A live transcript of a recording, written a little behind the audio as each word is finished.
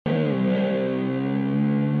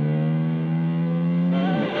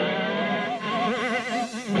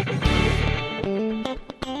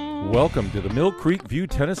Welcome to the Mill Creek View,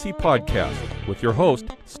 Tennessee podcast with your host,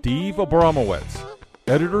 Steve Abramowitz,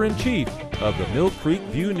 editor-in-chief of the Mill Creek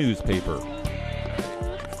View newspaper.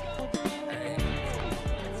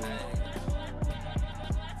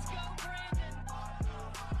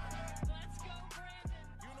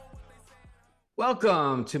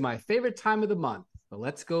 Welcome to my favorite time of the month, the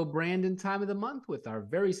Let's Go Brandon time of the month with our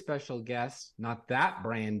very special guest, not that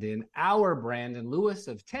Brandon, our Brandon Lewis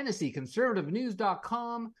of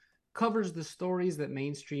TennesseeConservativeNews.com, covers the stories that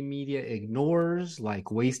mainstream media ignores, like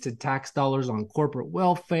wasted tax dollars on corporate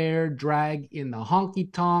welfare, drag in the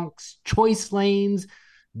honky-tonks, choice lanes,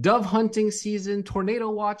 dove hunting season, tornado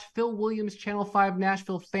watch, Phil Williams Channel 5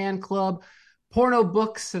 Nashville fan club, porno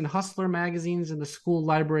books and hustler magazines in the school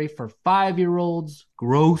library for 5-year-olds,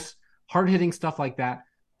 gross, hard-hitting stuff like that,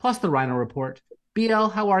 plus the Rhino Report. BL,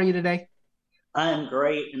 how are you today? I am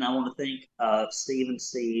great, and I want to thank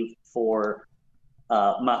Steve for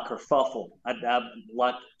my kerfuffle. I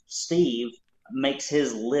like Steve makes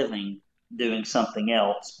his living doing something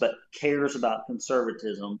else, but cares about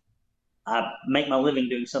conservatism. I make my living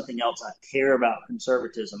doing something else. I care about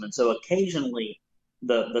conservatism, and so occasionally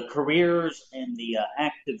the careers and the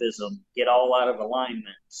activism get all out of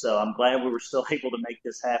alignment. So I'm glad we were still able to make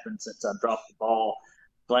this happen since I dropped the ball.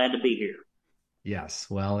 Glad to be here. Yes,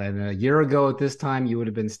 well, and a year ago at this time, you would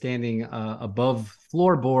have been standing above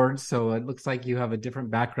floorboards, so it looks like you have a different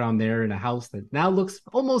background there in a house that now looks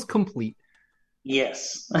almost complete.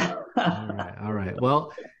 Yes. All right.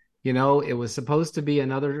 Well, you know, it was supposed to be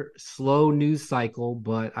another slow news cycle,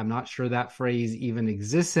 but I'm not sure that phrase even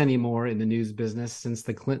exists anymore in the news business since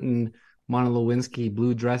the Clinton-Monica Lewinsky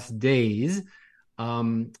blue dress days.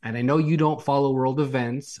 And I know you don't follow world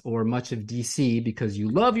events or much of DC because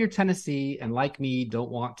you love your Tennessee and, like me,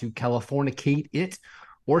 don't want to Californicate it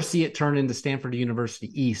or see it turn into Stanford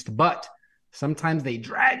University East. But sometimes they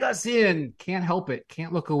drag us in. Can't help it.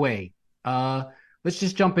 Can't look away. Let's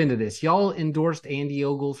just jump into this. Y'all endorsed Andy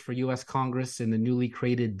Ogles for U.S. Congress in the newly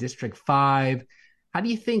created District 5. How do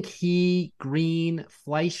you think he, Green,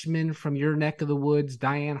 Fleischman from your neck of the woods,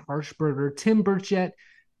 Diane Harshberger, Tim Burchett,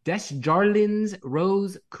 Des Jarlins,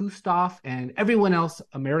 Rose Kustoff, and everyone else,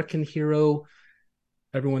 American hero,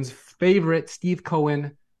 everyone's favorite, Steve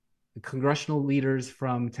Cohen, the congressional leaders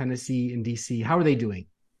from Tennessee and D.C., how are they doing?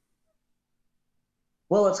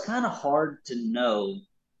 Well, it's kind of hard to know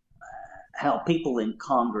how people in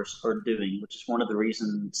Congress are doing, which is one of the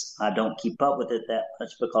reasons I don't keep up with it that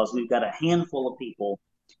much, because we've got a handful of people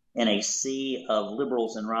in a sea of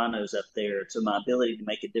liberals and rhinos up there, so my ability to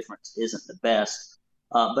make a difference isn't the best.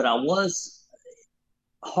 But I was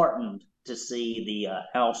heartened to see the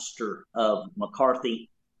ouster of McCarthy.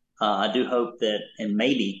 I do hope that, and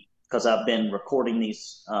maybe because I've been recording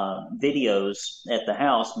these videos at the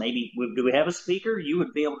House, maybe do we have a speaker? You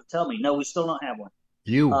would be able to tell me. No, we still don't have one.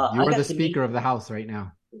 You are the Speaker of the House right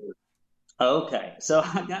now. Okay, so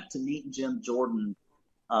I got to meet Jim Jordan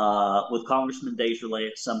with Congressman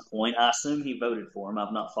Desjardins at some point. I assume he voted for him.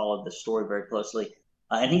 I've not followed the story very closely.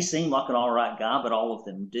 And he seemed like an all right guy, but all of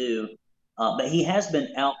them do. But he has been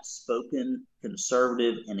outspoken,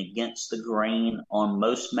 conservative, and against the grain on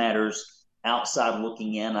most matters outside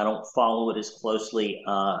looking in. I don't follow it as closely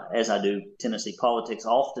as I do Tennessee politics.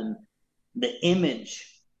 Often the image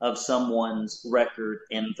of someone's record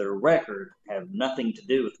and their record have nothing to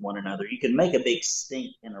do with one another. You can make a big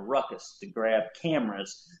stink and a ruckus to grab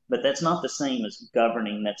cameras, but that's not the same as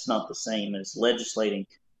governing. That's not the same as legislating.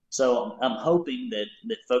 So I'm hoping that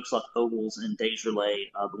folks like Ogles and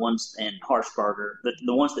Desjardins, the ones and Harshberger,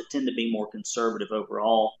 the ones that tend to be more conservative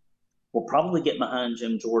overall, will probably get behind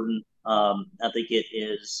Jim Jordan. I think it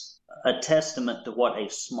is a testament to what a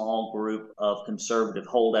small group of conservative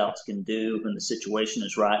holdouts can do when the situation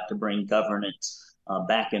is right to bring governance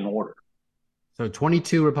back in order. So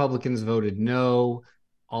 22 Republicans voted no.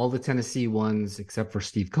 All the Tennessee ones, except for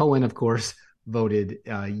Steve Cohen, of course, voted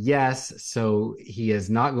yes. So he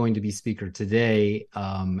is not going to be Speaker today,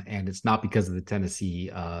 and it's not because of the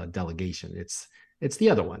Tennessee delegation. It's the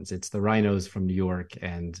other ones. It's the rhinos from New York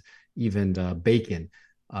and even Bacon,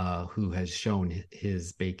 who has shown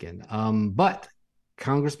his bacon. But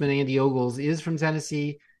Congressman Andy Ogles is from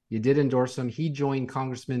Tennessee. You did endorse him. He joined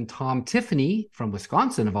Congressman Tom Tiffany from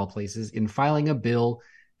Wisconsin, of all places, in filing a bill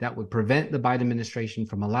that would prevent the Biden administration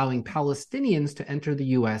from allowing Palestinians to enter the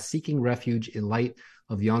U.S. seeking refuge in light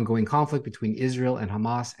of the ongoing conflict between Israel and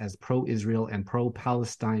Hamas as pro-Israel and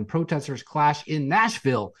pro-Palestine protesters clash in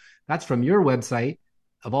Nashville. That's from your website,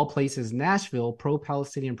 of all places, Nashville,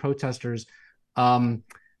 pro-Palestinian protesters. What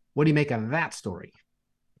do you make of that story?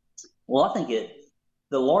 Well, I think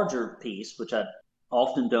the larger piece, which I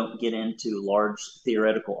often don't get into large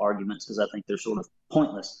theoretical arguments because I think they're sort of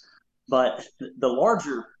pointless. But the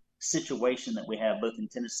larger situation that we have both in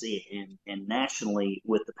Tennessee and nationally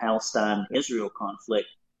with the Palestine-Israel conflict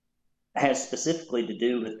has specifically to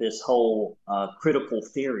do with this whole critical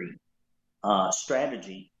theory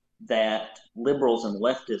strategy that liberals and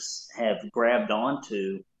leftists have grabbed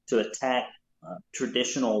onto to attack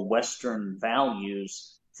traditional Western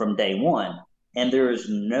values from day one. And there is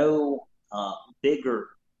no bigger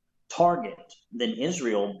target than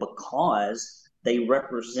Israel because they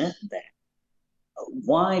represent that.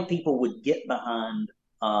 Why people would get behind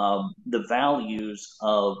the values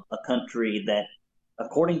of a country that,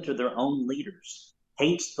 according to their own leaders,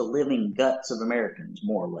 hates the living guts of Americans,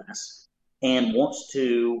 more or less, and wants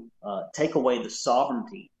to take away the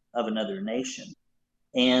sovereignty of another nation.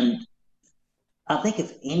 And I think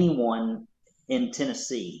if anyone in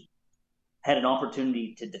Tennessee had an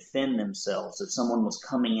opportunity to defend themselves, if someone was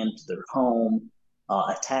coming into their home,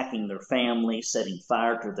 attacking their family, setting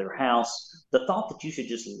fire to their house, the thought that you should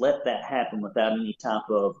just let that happen without any type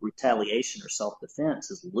of retaliation or self-defense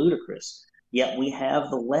is ludicrous. Yet we have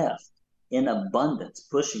the left in abundance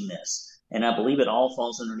pushing this. And I believe it all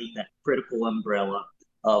falls underneath that critical umbrella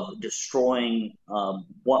of destroying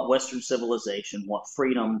what Western civilization, what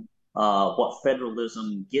freedom, what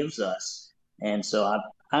federalism gives us. And so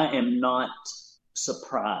I am not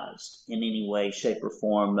surprised in any way, shape, or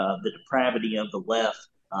form. The depravity of the left,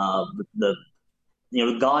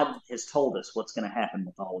 God has told us what's going to happen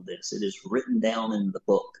with all of this. It is written down in the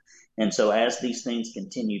book. And so as these things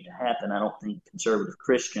continue to happen, I don't think conservative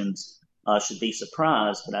Christians should be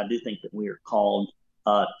surprised, but I do think that we are called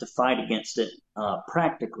to fight against it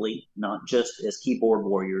practically, not just as keyboard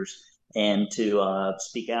warriors, and to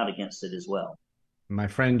speak out against it as well. My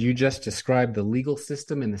friend, you just described the legal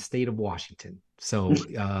system in the state of Washington. So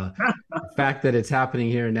the fact that it's happening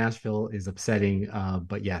here in Nashville is upsetting.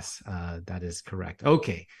 But yes, that is correct.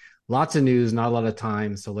 Okay. Lots of news, not a lot of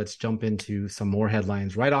time. So let's jump into some more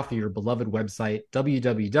headlines right off of your beloved website,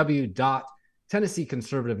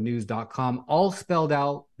 www.tennesseeconservativenews.com, all spelled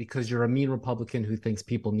out because you're a mean Republican who thinks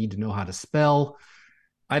people need to know how to spell.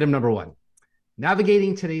 Item number 1.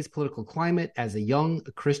 Navigating today's political climate as a young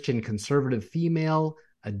Christian conservative female,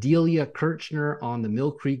 Adelia Kirchner on the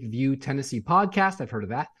Mill Creek View Tennessee podcast. I've heard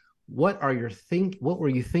of that. What were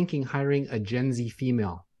you thinking hiring a Gen Z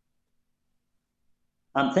female?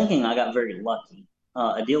 I'm thinking I got very lucky.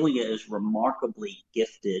 Adelia is remarkably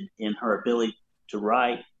gifted in her ability to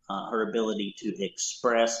write, her ability to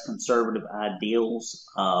express conservative ideals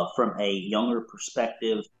from a younger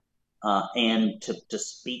perspective, and to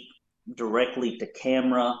speak directly to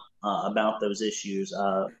camera about those issues.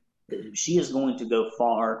 She is going to go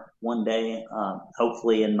far one day,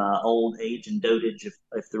 hopefully in my old age and dotage,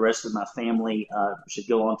 if the rest of my family should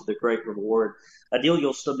go on to the great reward. Adelia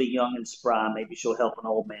will still be young and spry. Maybe she'll help an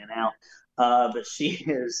old man out. But she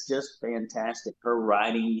is just fantastic. Her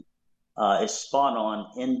writing is spot on,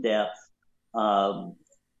 in-depth.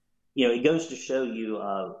 It goes to show you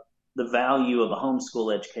the value of a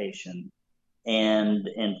homeschool education and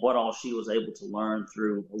what all she was able to learn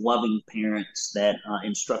through loving parents that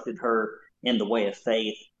instructed her in the way of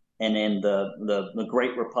faith and in the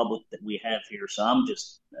great republic that we have here. So I'm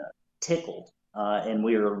just tickled, and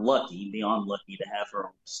we are lucky, beyond lucky, to have her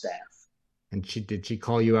on staff. And did she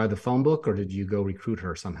call you out of the phone book, or did you go recruit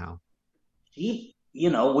her somehow? We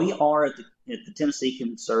are at the Tennessee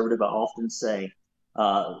Conservative. I often say,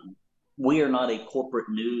 we are not a corporate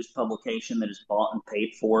news publication that is bought and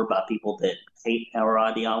paid for by people that hate our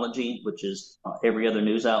ideology, which is every other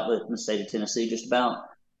news outlet in the state of Tennessee just about.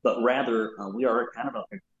 But rather, we are kind of a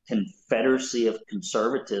confederacy of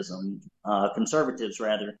conservatives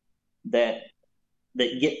rather, that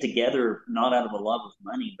get together not out of a love of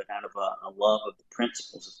money, but out of a love of the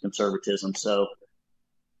principles of conservatism. So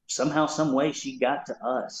somehow, some way, she got to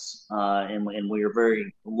us, and we are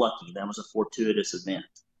very lucky. That was a fortuitous event.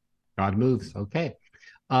 God moves. Okay.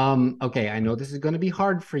 Okay. I know this is going to be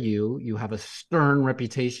hard for you. You have a stern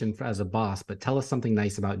reputation as a boss, but tell us something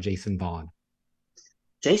nice about Jason Vaughn.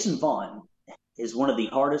 Jason Vaughn is one of the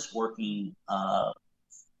hardest working,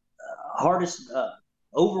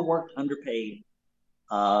 overworked, underpaid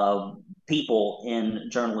people in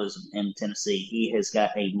journalism in Tennessee. He has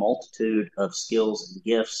got a multitude of skills and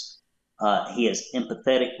gifts. He is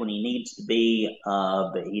empathetic when he needs to be,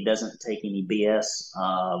 but he doesn't take any BS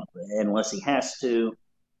unless he has to.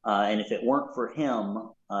 And if it weren't for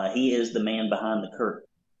him, he is the man behind the curtain.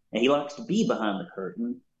 And he likes to be behind the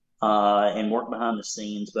curtain and work behind the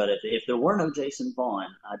scenes. But if there were no Jason Vaughn,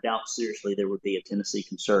 I doubt seriously there would be a Tennessee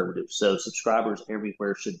Conservative. So subscribers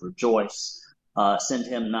everywhere should rejoice Send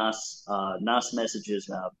him nice messages,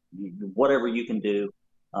 whatever you can do,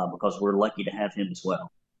 because we're lucky to have him as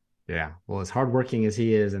well. Yeah. Well, as hardworking as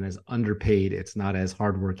he is and as underpaid, it's not as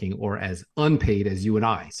hardworking or as unpaid as you and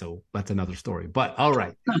I. So that's another story. But all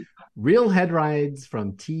right. Real headlines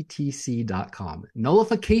from ttc.com.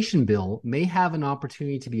 Nullification bill may have an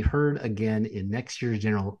opportunity to be heard again in next year's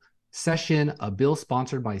general session. A bill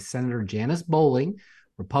sponsored by Senator Janice Bowling,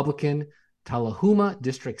 Republican, Tullahoma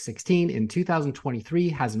District 16 in 2023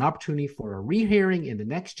 has an opportunity for a rehearing in the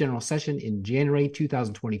next general session in January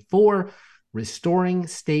 2024. Restoring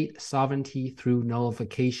State Sovereignty Through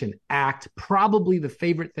Nullification Act, probably the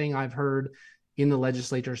favorite thing I've heard in the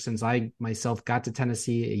legislature since I myself got to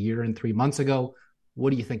Tennessee a year and 3 months ago. What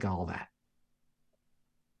do you think of all that?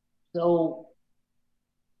 So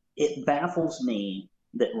it baffles me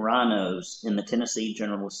that rhinos in the Tennessee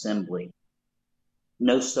General Assembly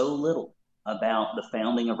know so little about the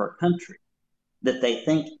founding of our country that they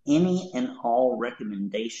think any and all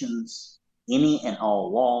recommendations, any and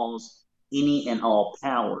all laws, any and all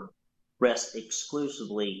power rest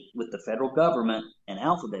exclusively with the federal government and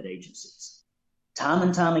alphabet agencies. Time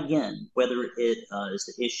and time again, whether it is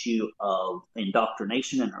the issue of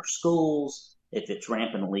indoctrination in our schools, if it's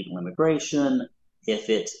rampant illegal immigration, if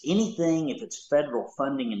it's anything, if it's federal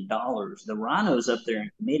funding and dollars, the rhinos up there in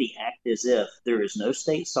committee act as if there is no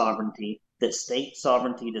state sovereignty, that state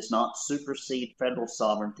sovereignty does not supersede federal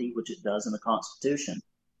sovereignty, which it does in the Constitution.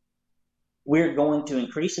 We're going to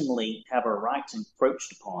increasingly have our rights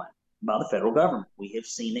encroached upon by the federal government. We have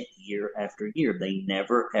seen it year after year. They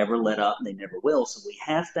never, ever let up. They never will. So we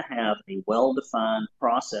have to have a well-defined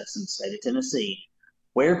process in the state of Tennessee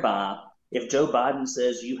whereby if Joe Biden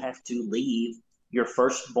says you have to leave your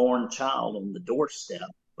firstborn child on the doorstep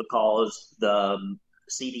because the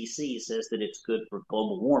CDC says that it's good for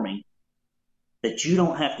global warming, that you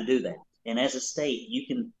don't have to do that. And as a state, you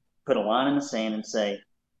can put a line in the sand and say,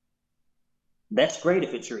 that's great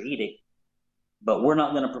if it's your edict, but we're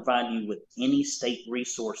not going to provide you with any state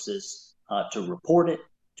resources to report it,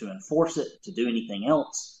 to enforce it, to do anything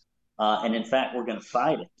else. And in fact, we're going to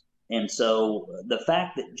fight it. And so the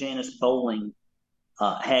fact that Janice Bowling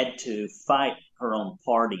had to fight her own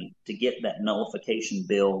party to get that nullification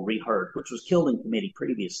bill reheard, which was killed in committee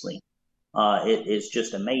previously, it is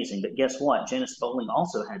just amazing. But guess what? Janice Bowling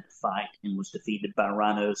also had to fight and was defeated by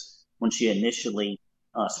rhinos when she initially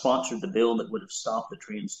sponsored the bill that would have stopped the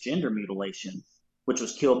transgender mutilation, which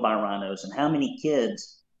was killed by rhinos. And how many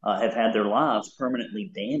kids have had their lives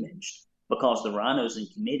permanently damaged because the rhinos in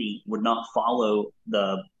committee would not follow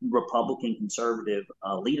the Republican conservative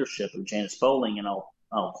leadership of Janice Bowling. And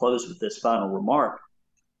I'll close with this final remark.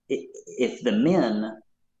 If the men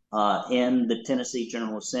in the Tennessee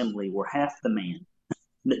General Assembly were half the man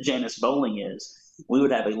that Janice Bowling is, we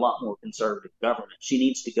would have a lot more conservative government. She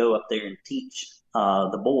needs to go up there and teach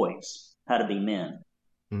the boys how to be men.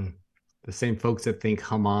 The same folks that think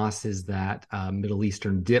Hamas is that Middle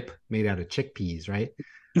Eastern dip made out of chickpeas, right?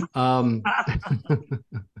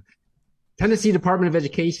 Tennessee Department of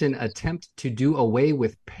Education attempt to do away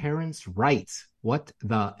with parents' rights. What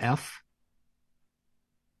the F?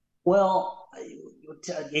 Well,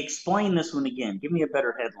 explain this one again. Give me a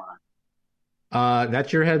better headline.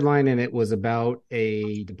 That's your headline, and it was about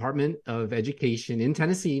a Department of Education in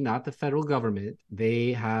Tennessee, not the federal government.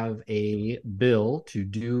 They have a bill to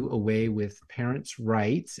do away with parents'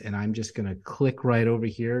 rights, and I'm just going to click right over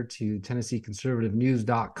here to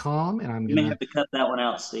TennesseeConservativeNews.com, and I'm going to... You may have to cut that one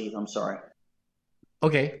out, Steve. I'm sorry.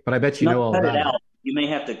 Okay, but I bet you know all about it. You may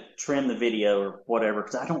have to trim the video or whatever,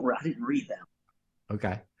 because I didn't read that.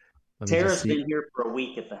 Okay. Tara's been here for a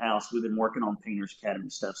week at the house. We've been working on Painters Academy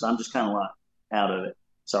stuff, so I'm just kind of like out of it.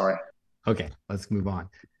 Sorry. Okay, let's move on.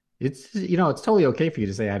 It's it's totally okay for you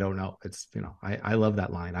to say I don't know. It's I love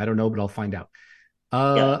that line. I don't know, but I'll find out.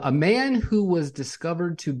 A man who was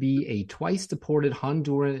discovered to be a twice deported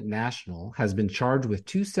Honduran national has been charged with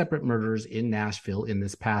 2 separate murders in Nashville in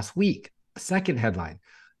this past week. Second headline: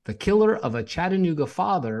 the killer of a Chattanooga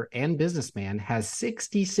father and businessman has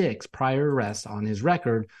 66 prior arrests on his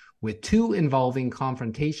record, with 2 involving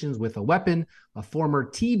confrontations with a weapon. A former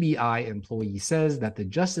TBI employee says that the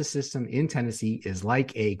justice system in Tennessee is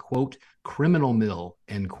like a, quote, criminal mill,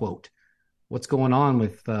 end quote. What's going on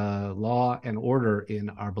with law and order in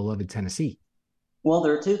our beloved Tennessee? Well,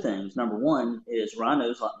 there are 2 things. Number one is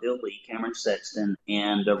rhinos like Bill Lee, Cameron Sexton,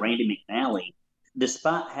 and Randy McNally,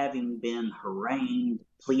 despite having been harangued,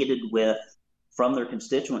 pleaded with from their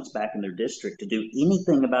constituents back in their district to do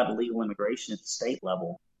anything about illegal immigration at the state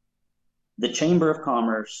level, the Chamber of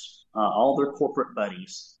Commerce, all their corporate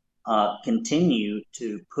buddies, continue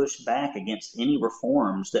to push back against any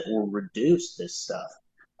reforms that will reduce this stuff.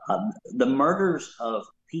 The murders of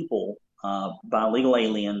people by illegal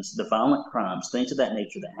aliens, the violent crimes, things of that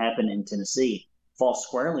nature that happen in Tennessee fall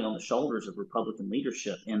squarely on the shoulders of Republican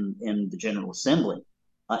leadership in the General Assembly.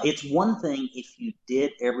 It's one thing if you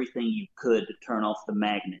did everything you could to turn off the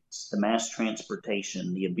magnets, the mass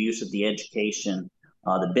transportation, the abuse of the education,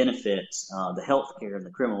 the benefits, the health care, and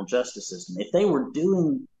the criminal justice system. If they were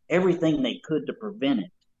doing everything they could to prevent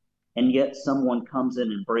it, and yet someone comes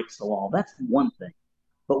in and breaks the law, that's one thing.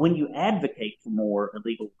 But when you advocate for more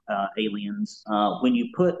illegal aliens, when you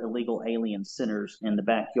put illegal alien centers in the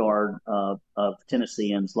backyard of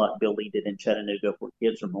Tennesseans like Bill Lee did in Chattanooga where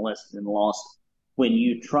kids are molested and lost, when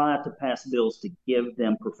you try to pass bills to give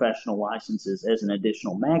them professional licenses as an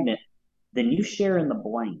additional magnet, then you share in the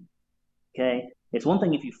blame, okay? It's one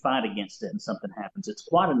thing if you fight against it and something happens. It's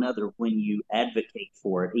quite another when you advocate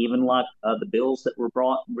for it, even like the bills that were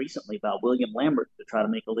brought recently by William Lambert to try to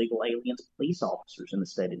make illegal aliens police officers in the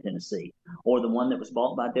state of Tennessee, or the one that was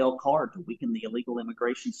brought by Dale Card to weaken the illegal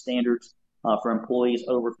immigration standards for employees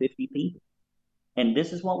over 50 people. And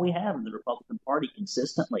this is what we have in the Republican Party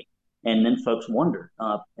consistently. And then folks wonder.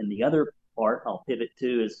 And the other part I'll pivot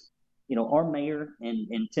to is, our mayor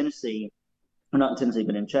in Tennessee, or not in Tennessee,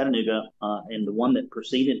 but in Chattanooga, and the one that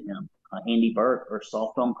preceded him, Andy Burke, are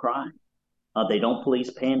soft on crime. They don't police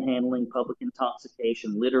panhandling, public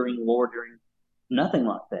intoxication, littering, loitering, nothing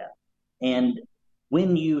like that. And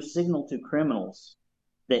when you signal to criminals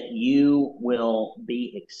that you will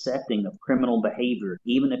be accepting of criminal behavior,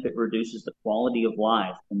 even if it reduces the quality of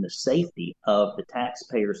life and the safety of the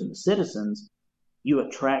taxpayers and the citizens, you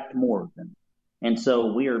attract more of them. And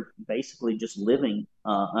so we are basically just living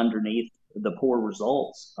underneath the poor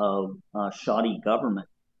results of shoddy government.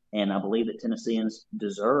 And I believe that Tennesseans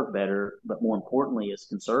deserve better, but more importantly, as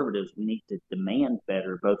conservatives, we need to demand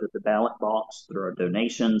better, both at the ballot box, through our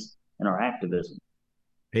donations, and our activism.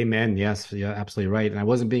 Amen. Yes, you're absolutely right. And I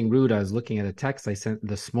wasn't being rude. I was looking at a text I sent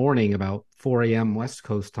this morning about 4 a.m. West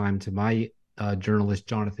Coast time to my journalist,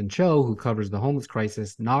 Jonathan Cho, who covers the homeless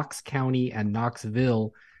crisis. Knox County and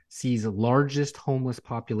Knoxville sees the largest homeless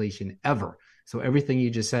population ever. So everything you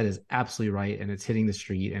just said is absolutely right. And it's hitting the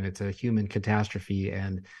street and it's a human catastrophe.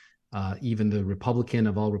 And even the Republican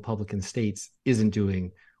of all Republican states isn't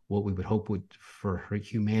doing what we would hope would for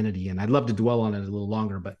humanity. And I'd love to dwell on it a little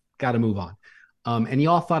longer, but got to move on. And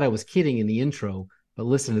y'all thought I was kidding in the intro, but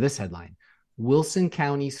listen to this headline. Wilson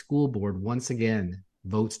County School Board once again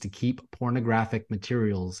votes to keep pornographic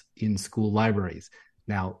materials in school libraries.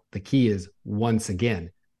 Now, the key is once again.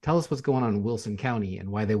 Tell us what's going on in Wilson County and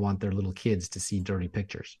why they want their little kids to see dirty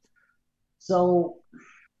pictures. So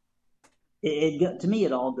to me,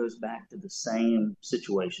 it all goes back to the same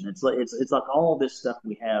situation. It's like all this stuff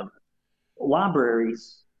we have.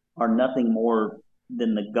 Libraries are nothing more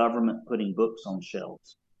than the government putting books on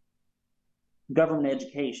shelves. Government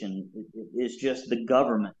education is just the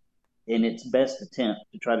government in its best attempt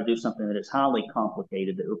to try to do something that is highly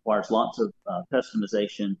complicated, that requires lots of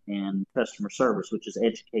customization and customer service, which is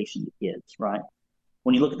education to kids, right?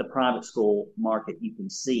 When you look at the private school market, you can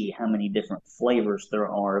see how many different flavors there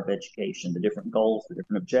are of education, the different goals, the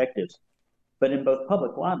different objectives. But in both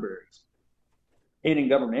public libraries and in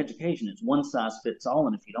government education, it's one size fits all.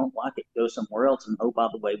 And if you don't like it, go somewhere else. And oh, by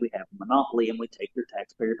the way, we have a monopoly and we take your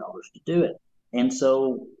taxpayer dollars to do it. And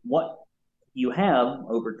so what you have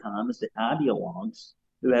over time is the ideologues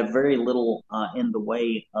who have very little in the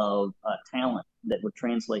way of talent that would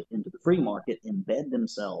translate into the free market, embed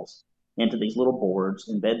themselves into these little boards,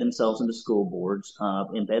 embed themselves into school boards,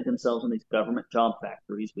 embed themselves in these government job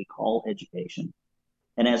factories we call education.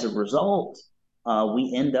 And as a result,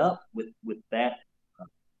 we end up with that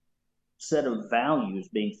set of values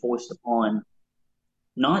being foisted upon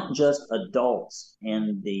not just adults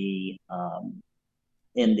in the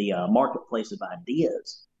marketplace of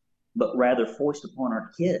ideas, but rather foisted upon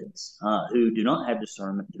our kids who do not have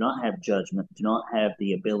discernment, do not have judgment, do not have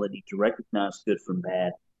the ability to recognize good from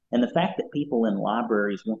bad. And the fact that people in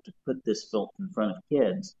libraries want to put this filth in front of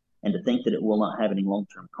kids and to think that it will not have any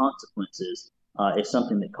long-term consequences is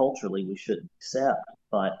something that culturally we shouldn't accept.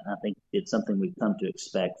 But I think it's something we've come to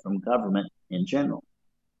expect from government in general.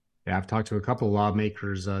 Yeah, I've talked to a couple of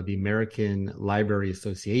lawmakers. The American Library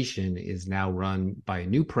Association is now run by a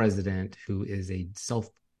new president who is a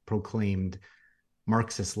self-proclaimed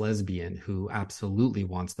Marxist lesbian who absolutely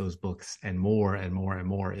wants those books and more and more and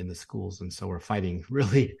more in the schools. And so we're fighting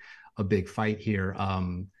really a big fight here.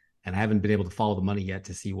 And I haven't been able to follow the money yet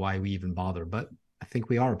to see why we even bother, but I think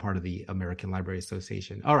we are a part of the American Library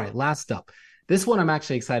Association. All right, last up. This one I'm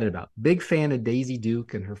actually excited about. Big fan of Daisy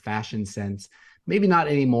Duke and her fashion sense. Maybe not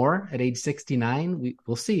anymore at age 69.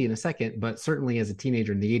 We'll see in a second, but certainly as a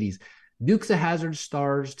teenager in the 80s. Dukes of Hazzard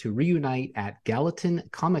stars to reunite at Gallatin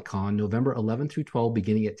Comic-Con November 11 through 12,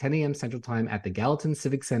 beginning at 10 a.m. Central Time at the Gallatin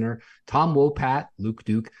Civic Center. Tom Wopat, Luke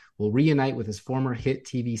Duke, will reunite with his former hit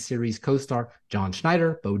TV series co-star John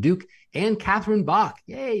Schneider, Bo Duke, and Catherine Bach.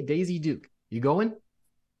 Yay, Daisy Duke. You going?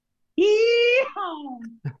 Yeehaw!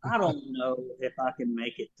 I don't know if I can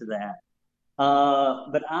make it to that.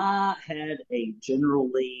 But I had a General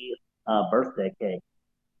Lee birthday cake.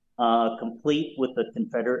 Complete with the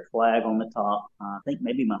Confederate flag on the top. I think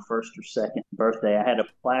maybe my first or second birthday. I had a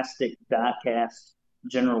plastic die-cast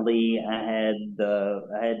General Lee. I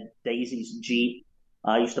had Daisy's Jeep.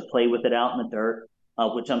 I used to play with it out in the dirt,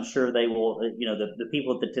 which I'm sure they will. The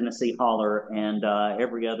people at the Tennessee Holler and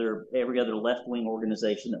every other left-wing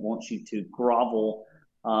organization that wants you to grovel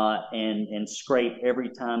and scrape every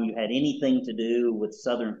time you had anything to do with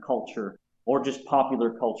Southern culture or just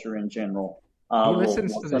popular culture in general. He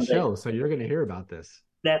listens to the show, so you're going to hear about this.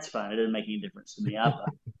 That's fine. It doesn't make any difference to me.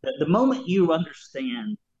 The moment you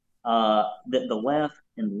understand that the left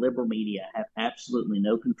and liberal media have absolutely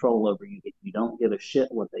no control over you if you don't give a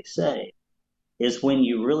shit what they say, is when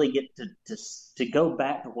you really get to go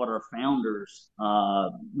back to what our founders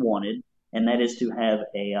wanted, and that is to have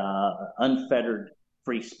a unfettered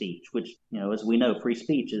free speech, which, as we know, free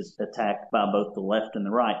speech is attacked by both the left and the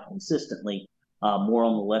right consistently. More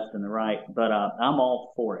on the left than the right, but I'm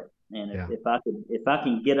all for it. And if I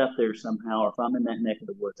can get up there somehow, or if I'm in that neck of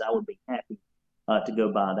the woods, I would be happy to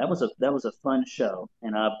go by. That was a fun show,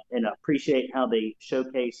 and I appreciate how they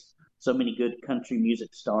showcase so many good country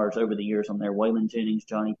music stars over the years on there. Waylon Jennings,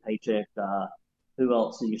 Johnny Paycheck, who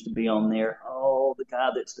else used to be on there? Oh, the guy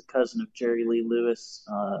that's the cousin of Jerry Lee Lewis,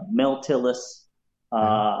 Mel Tillis.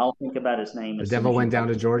 I'll think about his name. The Devil Went Down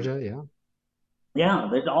to Georgia. Yeah,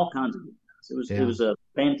 there's all kinds of. It was a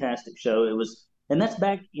fantastic show. It was, and that's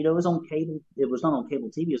back, it was on cable. It was not on cable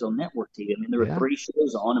TV. It was on network TV. I mean, there were 3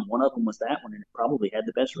 shows on, and one of them was that one, and it probably had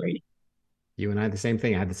the best rating. You and I had the same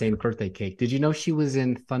thing. I had the same birthday cake. Did you know she was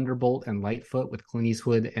in Thunderbolt and Lightfoot with Clint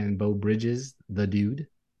Eastwood and Beau Bridges, the dude?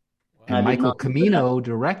 And Michael Cimino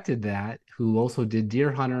directed that, who also did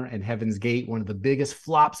Deer Hunter and Heaven's Gate, one of the biggest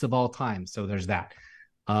flops of all time. So there's that.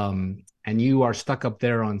 And you are stuck up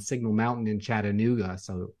there on Signal Mountain in Chattanooga,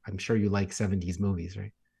 so I'm sure you like 70s movies,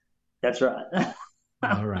 right? That's right.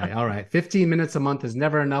 All right. 15 minutes a month is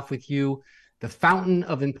never enough with you. The fountain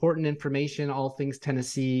of important information, all things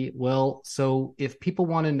Tennessee. Well, so if people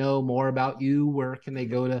want to know more about you, where can they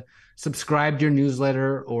go to subscribe to your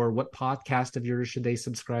newsletter, or what podcast of yours should they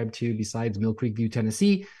subscribe to besides Mill Creek View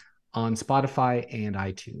Tennessee on Spotify and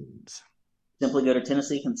iTunes? Simply go to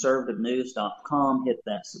TennesseeConservativeNews.com, hit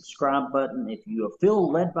that subscribe button. If you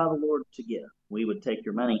feel led by the Lord to give, we would take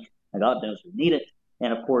your money. God knows we need it.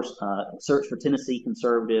 And, of course, search for Tennessee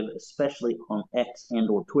Conservative, especially on X and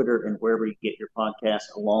or Twitter and wherever you get your podcast,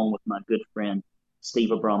 along with my good friend Steve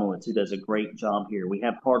Abramowitz, who does a great job here. We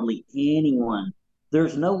have hardly anyone.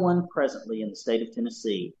 There's no one presently in the state of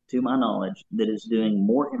Tennessee, to my knowledge, that is doing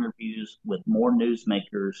more interviews with more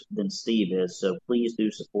newsmakers than Steve is. So please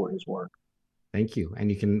do support his work. Thank you. And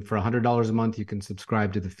you can, for $100 a month, you can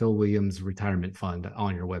subscribe to the Phil Williams Retirement Fund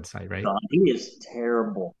on your website, right? He is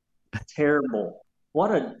terrible. Terrible.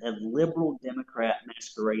 What a liberal Democrat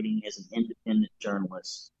masquerading as an independent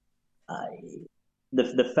journalist.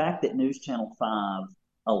 The fact that News Channel 5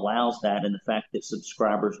 allows that, and the fact that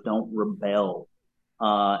subscribers don't rebel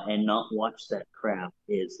and not watch that crap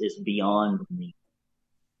is beyond me.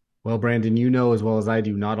 Well, Brandon, you know as well as I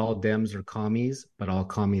do, not all Dems are commies, but all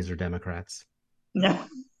commies are Democrats. No,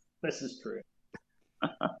 this is true.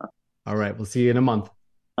 All right. We'll see you in a month.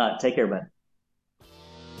 Take care, bud.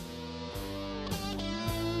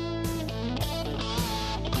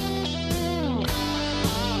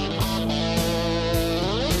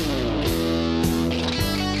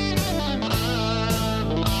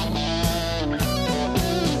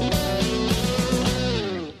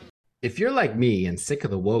 If you're like me and sick of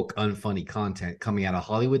the woke, unfunny content coming out of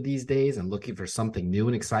Hollywood these days and looking for something new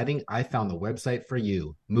and exciting, I found the website for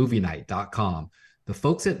you, movienight.com. The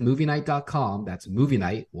folks at movienight.com, that's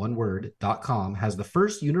movienight, one word, .com, has the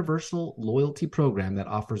first universal loyalty program that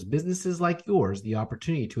offers businesses like yours the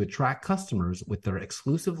opportunity to attract customers with their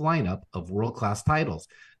exclusive lineup of world-class titles.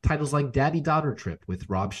 Titles like Daddy-Daughter Trip with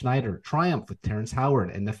Rob Schneider, Triumph with Terrence Howard,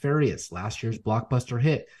 and Nefarious, last year's blockbuster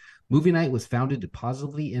hit. Movie Night was founded to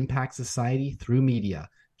positively impact society through media.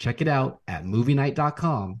 Check it out at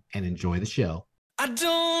movienight.com and enjoy the show. I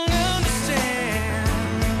don't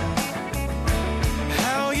understand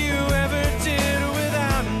how you ever did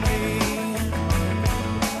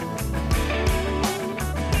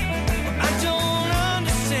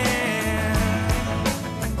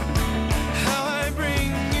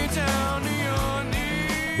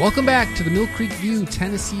Welcome back to the Mill Creek View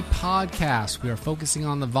Tennessee podcast. We are focusing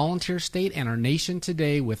on the volunteer state and our nation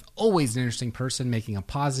today with always an interesting person making a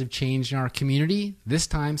positive change in our community. This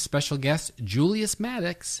time, special guest Julius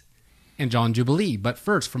Maddox and John Jubilee. But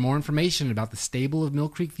first, for more information about the stable of Mill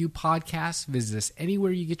Creek View podcasts, visit us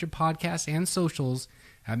anywhere you get your podcasts and socials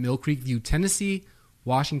at Mill Creek View Tennessee,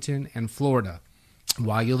 Washington, and Florida.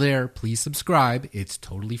 While you're there, please subscribe. It's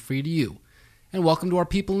totally free to you. And welcome to our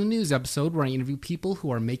People in the News episode, where I interview people who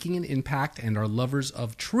are making an impact and are lovers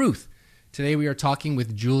of truth. Today we are talking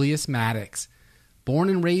with Julius Maddox. Born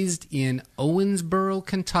and raised in Owensboro,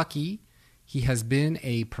 Kentucky, he has been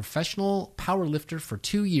a professional powerlifter for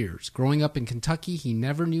 2 years. Growing up in Kentucky, he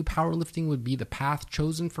never knew powerlifting would be the path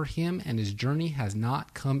chosen for him, and his journey has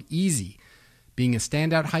not come easy. Being a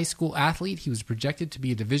standout high school athlete, he was projected to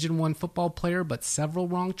be a Division I football player, but several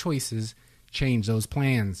wrong choices changed those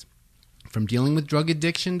plans. From dealing with drug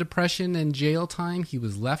addiction, depression, and jail time, he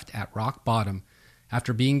was left at rock bottom.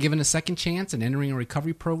 After being given a second chance and entering a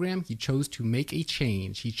recovery program, he chose to make a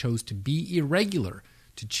change. He chose to be irregular,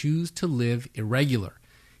 to choose to live irregular.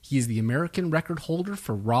 He is the American record holder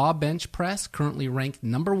for raw bench press, currently ranked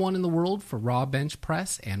number 1 in the world for raw bench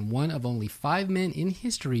press, and one of only 5 men in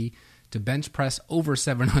history to bench press over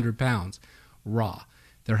 700 pounds raw.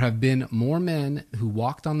 There have been more men who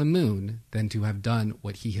walked on the moon than to have done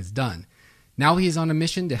what he has done. Now he is on a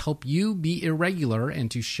mission to help you be irregular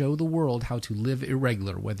and to show the world how to live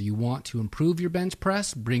irregular. Whether you want to improve your bench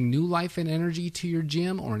press, bring new life and energy to your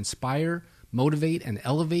gym, or inspire, motivate, and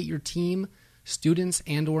elevate your team, students,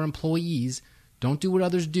 and or employees, don't do what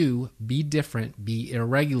others do. Be different. Be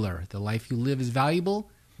irregular. The life you live is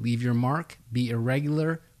valuable. Leave your mark. Be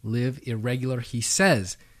irregular. Live irregular, he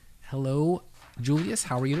says. Hello, Julius.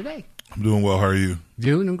 How are you today? I'm doing well. How are you?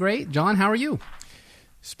 Doing great. John, how are you?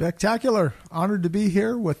 Spectacular. Honored to be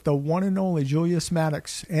here with the one and only Julius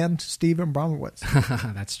Maddox and Stephen Bromowitz.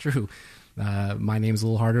 That's true. My name's a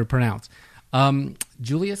little harder to pronounce.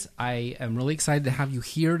 Julius, I am really excited to have you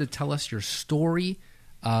here to tell us your story.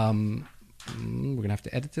 We're going to have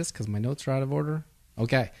to edit this because my notes are out of order.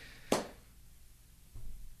 Okay.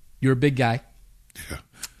 You're a big guy. Yeah.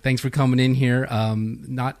 Thanks for coming in here.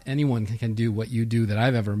 Not anyone can do what you do that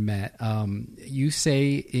I've ever met. You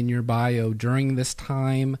say in your bio, during this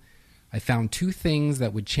time, I found 2 things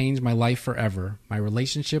that would change my life forever: my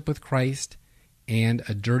relationship with Christ and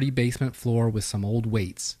a dirty basement floor with some old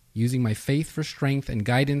weights. Using my faith for strength and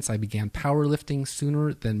guidance, I began powerlifting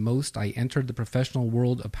sooner than most. I entered the professional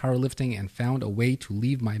world of powerlifting and found a way to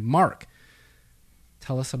leave my mark.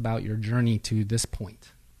 Tell us about your journey to this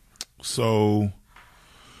point. So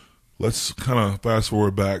let's kind of fast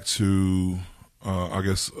forward back to, I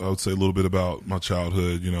guess I would say a little bit about my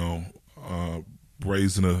childhood.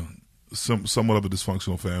 Raised in a somewhat of a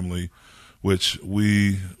dysfunctional family, which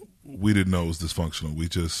we didn't know was dysfunctional. We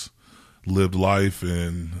just lived life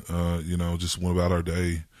and, just went about our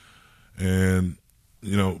day. And,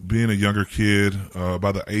 being a younger kid,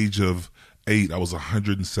 by the age of 8, I was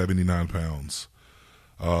 179 pounds.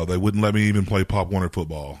 They wouldn't let me even play Pop Warner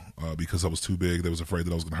football because I was too big. They was afraid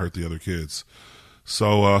that I was going to hurt the other kids.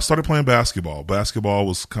 So I started playing basketball. Basketball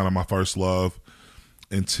was kind of my first love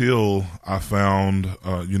until I found,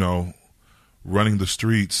 running the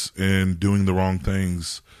streets and doing the wrong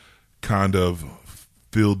things kind of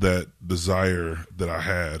filled that desire that I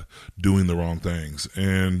had doing the wrong things.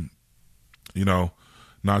 And,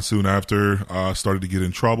 not soon after, I started to get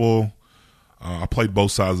in trouble. I played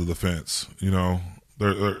both sides of the fence,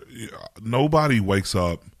 Nobody wakes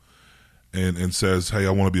up and says, hey,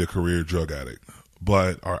 I want to be a career drug addict.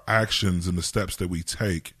 But our actions and the steps that we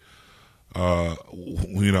take, that's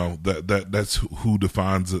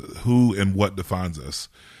who and what defines us.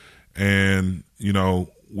 And,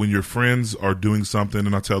 when your friends are doing something,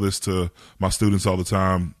 and I tell this to my students all the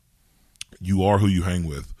time, you are who you hang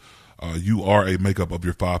with. You are a makeup of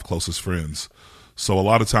your 5 closest friends. So a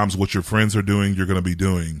lot of times what your friends are doing, you're going to be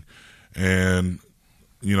doing. And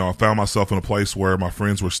I found myself in a place where my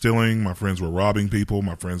friends were stealing, my friends were robbing people,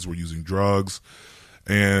 my friends were using drugs.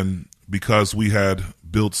 And because we had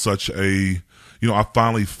built such I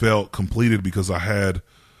finally felt completed because I had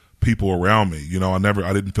people around me.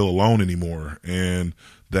 I didn't feel alone anymore. And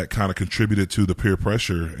that kind of contributed to the peer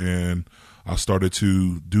pressure. And I started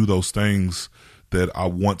to do those things that I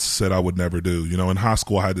once said I would never do. In high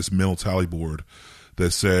school, I had this mental tally board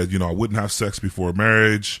that said, I wouldn't have sex before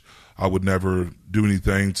marriage. I would never do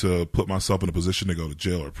anything to put myself in a position to go to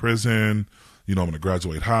jail or prison. I'm going to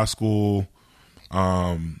graduate high school.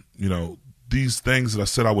 These things that I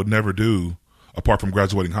said I would never do apart from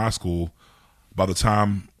graduating high school, by the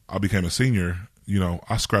time I became a senior,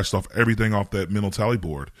 I scratched off everything off that mental tally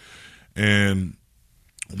board. And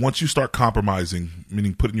once you start compromising,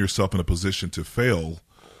 meaning putting yourself in a position to fail,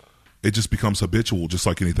 it just becomes habitual, just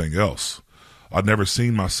like anything else. I've never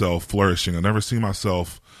seen myself flourishing. I've never seen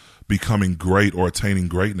myself becoming great or attaining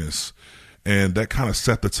greatness. And that kind of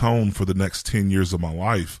set the tone for the next 10 years of my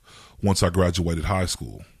life once I graduated high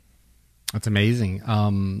school. That's amazing.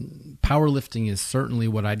 Powerlifting is certainly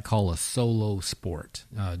what I'd call a solo sport,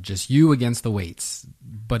 just you against the weights.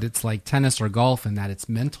 But it's like tennis or golf in that it's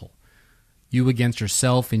mental. You against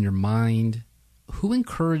yourself in your mind. Who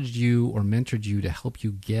encouraged you or mentored you to help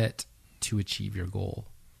you get to achieve your goal?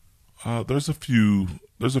 There's a few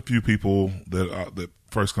people that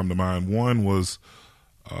first come to mind. One was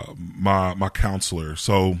my counselor.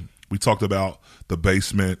 So we talked about the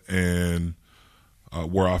basement and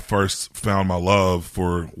where I first found my love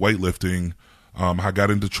for weightlifting. I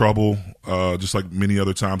got into trouble, just like many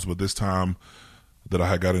other times, but this time that I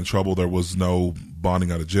had got in trouble, there was no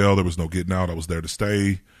bonding out of jail. There was no getting out. I was there to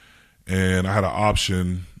stay. And I had an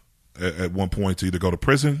option at one point to either go to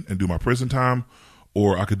prison and do my prison time,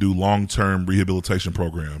 or I could do long-term rehabilitation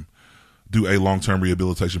program, do a long-term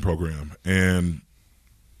rehabilitation program. And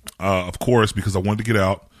of course, because I wanted to get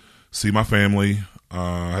out, see my family,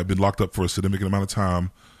 I had been locked up for a significant amount of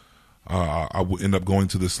time, I would end up going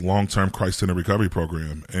to this long-term Christ-centered recovery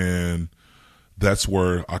program. And that's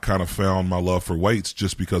where I kind of found my love for weights,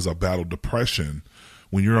 just because I battled depression.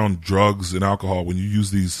 When you're on drugs and alcohol, when you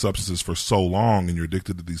use these substances for so long and you're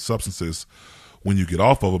addicted to these substances, when you get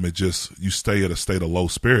off of them, you stay at a state of low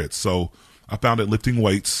spirits. So I found that lifting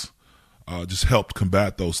weights just helped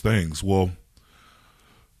combat those things. Well,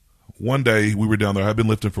 one day we were down there. I've been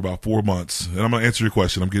lifting for about 4 months, and I'm going to answer your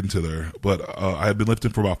question. I'm getting to there. But I had been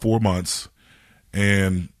lifting for about 4 months,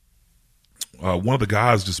 and one of the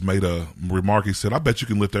guys just made a remark. He said, "I bet you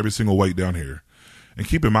can lift every single weight down here." And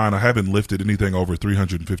keep in mind, I haven't lifted anything over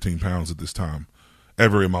 315 pounds at this time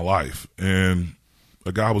ever in my life. And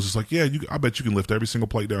a guy was just like, "Yeah, I bet you can lift every single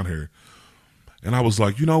plate down here." And I was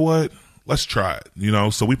like, you know what? Let's try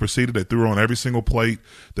it. So we proceeded. They threw on every single plate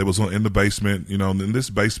that was in the basement. And in this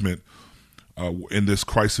basement, in this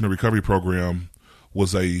Christ-centered recovery program,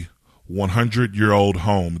 was a 100-year-old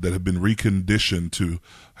home that had been reconditioned to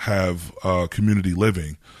have community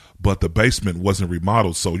living. But the basement wasn't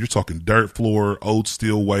remodeled. So you're talking dirt floor, old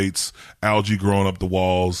steel weights, algae growing up the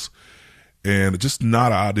walls, and just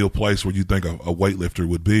not an ideal place where you think a weightlifter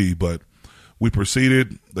would be. But we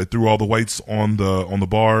proceeded. They threw all the weights on the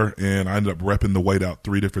bar, and I ended up repping the weight out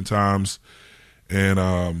 3 different times.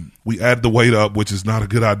 And we added the weight up, which is not a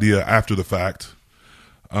good idea after the fact.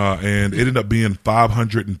 And it ended up being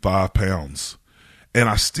 505 pounds. And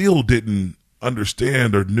I still didn't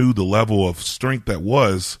understand or knew the level of strength that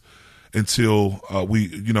was until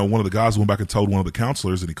one of the guys went back and told one of the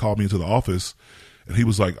counselors, and he called me into the office, and he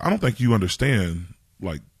was like, "I don't think you understand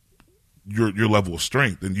like your level of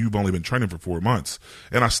strength, and you've only been training for 4 months."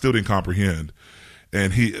 And I still didn't comprehend.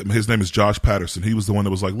 And his name is Josh Patterson. He was the one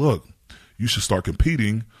that was like, "Look, you should start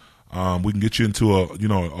competing. We can get you into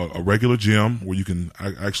a regular gym where you can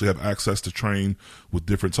actually have access to train with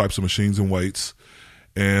different types of machines and weights."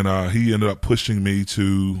 And he ended up pushing me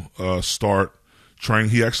to start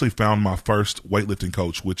training. He actually found my first weightlifting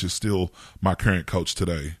coach, which is still my current coach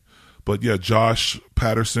today. But yeah, Josh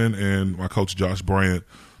Patterson and my coach Josh Bryant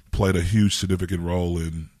played a huge significant role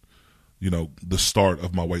in, the start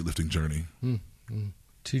of my weightlifting journey.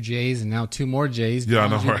 2 J's and now 2 more J's. Yeah, I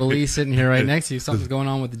know, right? Jubilee sitting here right next to you. Something's going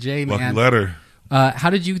on with the J, man. Lucky letter.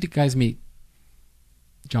 How did you guys meet,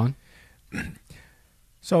 John?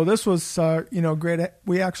 So this was, great.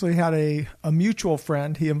 We actually had a mutual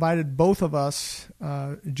friend. He invited both of us.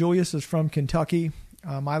 Julius is from Kentucky.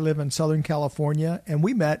 I live in Southern California, and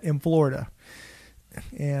we met in Florida.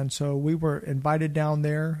 And so we were invited down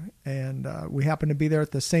there, and we happened to be there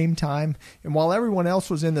at the same time. And while everyone else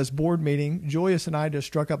was in this board meeting, Julius and I just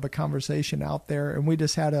struck up a conversation out there, and we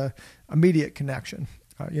just had a immediate connection.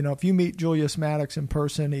 If you meet Julius Maddox in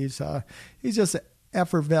person, he's just an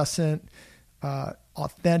effervescent,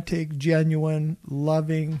 authentic, genuine,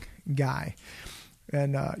 loving guy.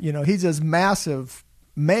 And, he's this massive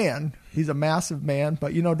man. He's a massive man,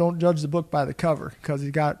 but, don't judge the book by the cover, because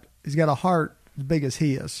he's got a heart as big as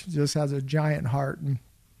he is. He just has a giant heart. And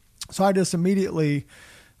so I just immediately,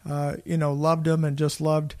 loved him, and just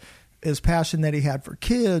loved his passion that he had for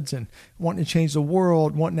kids and wanting to change the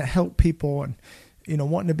world, wanting to help people, and,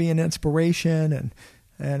 wanting to be an inspiration.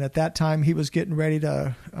 And at that time he was getting ready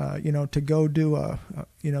to, to go do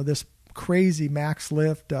this crazy max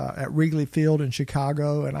lift at Wrigley Field in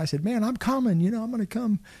Chicago. And I said, "Man, I'm coming, I'm going to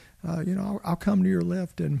come I'll come to your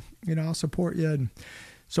lift and, I'll support you. And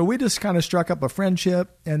so we just kind of struck up a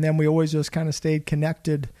friendship, and then we always just kind of stayed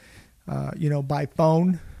connected, by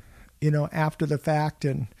phone, after the fact.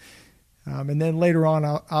 And then later on,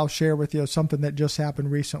 I'll share with you something that just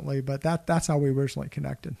happened recently, but that's how we originally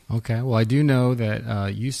connected. Okay. Well, I do know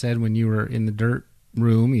that you said when you were in the dirt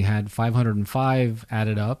room, you had 505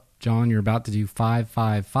 added up. John, you're about to do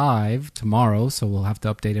 555 tomorrow, so we'll have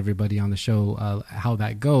to update everybody on the show how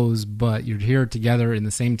that goes. But you're here together in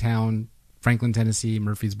the same town, Franklin, Tennessee,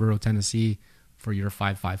 Murfreesboro, Tennessee, for your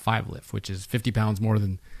 555 lift, which is 50 pounds more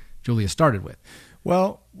than Julius started with.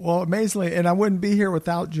 Well, amazingly, and I wouldn't be here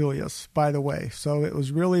without Julius, by the way. So it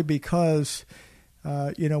was really because,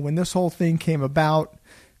 when this whole thing came about,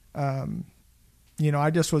 I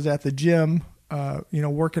just was at the gym,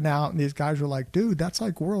 working out, and these guys were like, dude, that's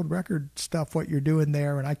like world record stuff, what you're doing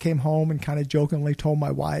there. And I came home and kind of jokingly told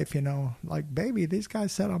my wife, like, baby, these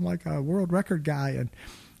guys said I'm like a world record guy. And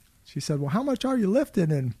she said, well, how much are you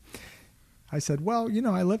lifting? And I said, well,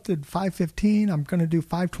 I lifted 515. I'm going to do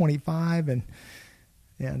 525.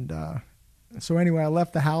 And so anyway, I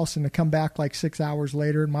left the house and to come back like 6 hours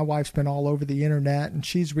later, and my wife's been all over the internet and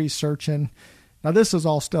she's researching. Now, this is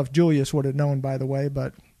all stuff Julius would have known, by the way,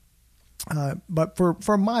 but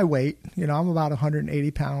for my weight, I'm about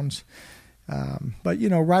 180 pounds. But,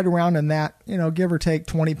 right around in that, give or take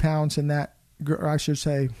 20 pounds in that, or I should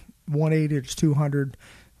say 180 to 200.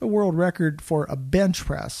 The world record for a bench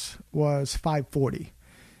press was 540.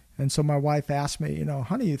 And so my wife asked me,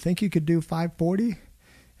 honey, you think you could do 540?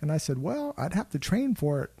 And I said, well, I'd have to train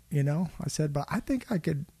for it. I said, but I think I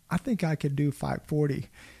could do 540.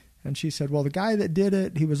 And she said, well, the guy that did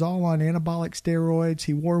it, he was all on anabolic steroids.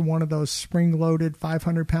 He wore one of those spring-loaded,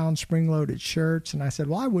 500-pound spring-loaded shirts. And I said,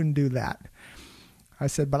 well, I wouldn't do that. I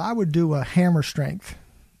said, but I would do a hammer strength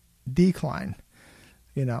decline,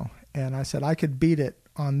 And I said, I could beat it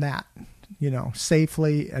on that,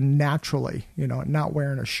 safely and naturally, not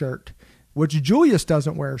wearing a shirt, which Julius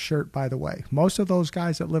doesn't wear a shirt, by the way. Most of those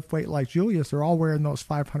guys that lift weight like Julius, they're all wearing those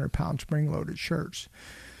 500-pound spring-loaded shirts.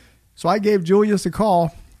 So I gave Julius a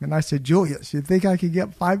call. And I said, Julius, you think I could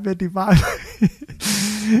get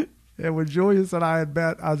 555? And when Julius and I had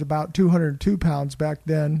bet, I was about 202 pounds back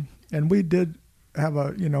then. And we did have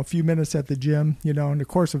a few minutes at the gym, and of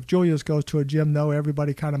course, if Julius goes to a gym, though,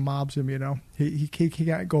 everybody kind of mobs him, he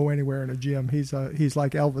can't go anywhere in a gym. He's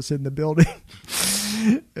like Elvis in the building.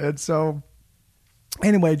 And so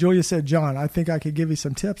anyway, Julius said, John, I think I could give you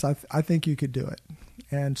some tips. I think you could do it.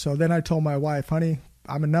 And so then I told my wife, honey,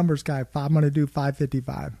 I'm a numbers guy. I'm going to do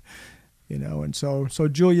 555, and so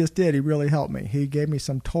Julius did. He really helped me. He gave me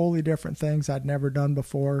some totally different things I'd never done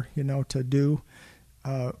before, to do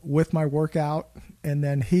with my workout. And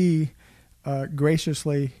then he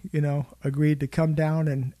graciously, agreed to come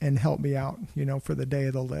down and help me out, for the day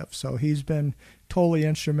of the lift. So he's been totally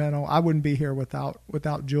instrumental. I wouldn't be here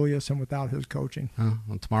without Julius and without his coaching.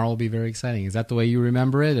 Well, tomorrow will be very exciting. Is that the way you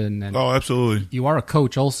remember it? And oh, absolutely. You are a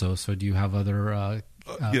coach also, so do you have other...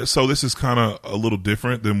 yeah, so this is kind of a little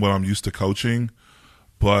different than what I'm used to coaching.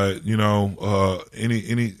 But,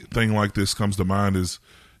 anything like this comes to mind is,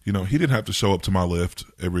 he didn't have to show up to my lift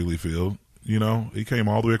at Wrigley Field. He came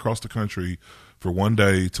all the way across the country for one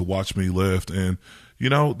day to watch me lift. And,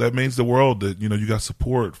 that means the world that, you got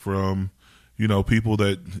support from, people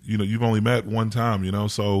that, you've only met one time,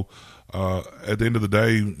 So at the end of the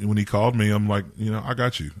day, when he called me, I'm like, I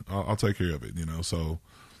got you. I'll take care of it, So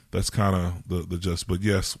that's kind of the gist. But,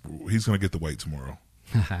 yes, he's going to get the weight tomorrow.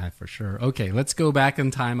 For sure. Okay, let's go back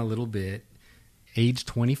in time a little bit. Age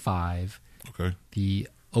 25. Okay. The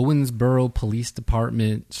Owensboro Police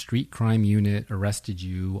Department Street Crime Unit arrested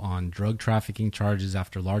you on drug trafficking charges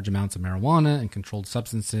after large amounts of marijuana and controlled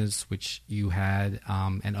substances, which you had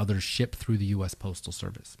and others shipped through the U.S. Postal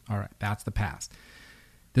Service. All right, that's the past.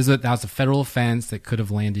 That was a federal offense that could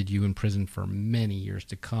have landed you in prison for many years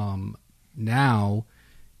to come. Now,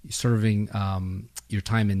 serving your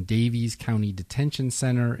time in Davies County Detention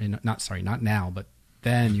Center, not now, but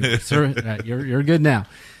then you're good now.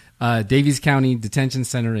 Davies County Detention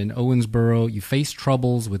Center in Owensboro. You faced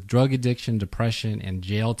troubles with drug addiction, depression, and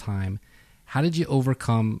jail time. How did you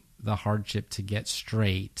overcome the hardship to get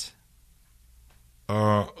straight?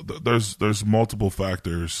 There's multiple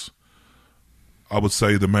factors. I would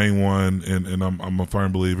say the main one, and I'm a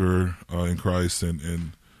firm believer in Christ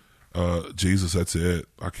and Jesus. That's it.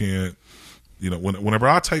 I can't, whenever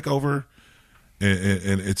I take over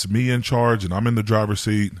and it's me in charge and I'm in the driver's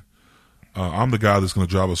seat, I'm the guy that's going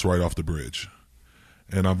to drive us right off the bridge.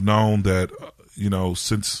 And I've known that,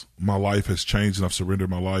 since my life has changed and I've surrendered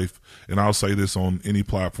my life, and I'll say this on any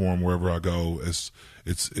platform wherever I go, it's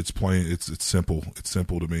simple. It's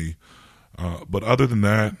simple to me. But other than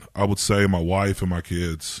that, I would say my wife and my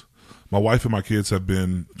kids. My wife and my kids have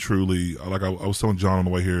been truly, like I was telling John on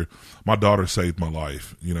the way here, my daughter saved my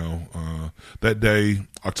life. That day,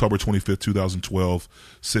 October 25th, 2012,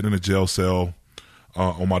 sitting in a jail cell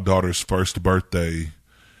on my daughter's first birthday,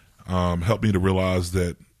 helped me to realize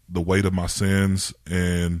that the weight of my sins,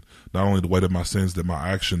 and not only the weight of my sins, that my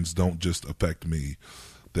actions don't just affect me,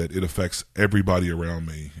 that it affects everybody around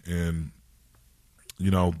me. And,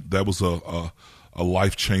 that was a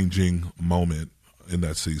life-changing moment in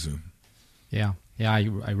that season. Yeah.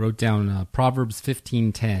 I wrote down Proverbs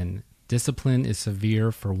 15:10. Discipline is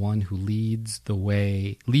severe for one who leaves the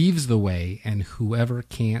way, and whoever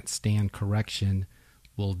can't stand correction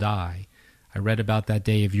will die. I read about that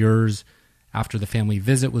day of yours. After the family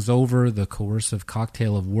visit was over, the coercive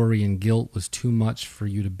cocktail of worry and guilt was too much for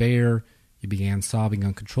you to bear. You began sobbing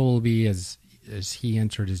uncontrollably as he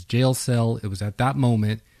entered his jail cell. It was at that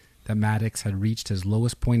moment that Maddox had reached his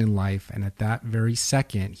lowest point in life, and at that very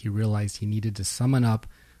second, he realized he needed to summon up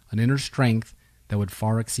an inner strength that would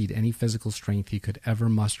far exceed any physical strength he could ever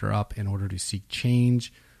muster up in order to seek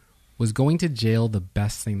change. Was going to jail the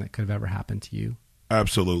best thing that could have ever happened to you?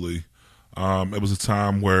 Absolutely. It was a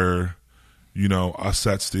time where, I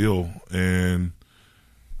sat still, and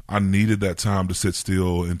I needed that time to sit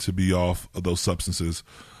still and to be off of those substances.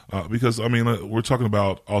 Because, we're talking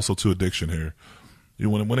about also to addiction here.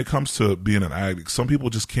 When it comes to being an addict, some people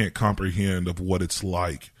just can't comprehend of what it's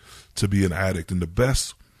like to be an addict. And the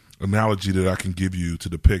best analogy that I can give you to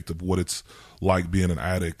depict of what it's like being an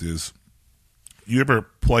addict is, you ever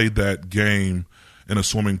played that game in a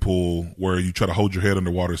swimming pool where you try to hold your head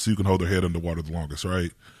underwater so you can hold your head underwater the longest,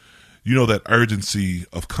 right? That urgency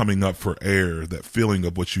of coming up for air, that feeling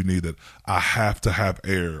of what you need, that I have to have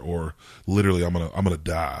air, or literally I'm gonna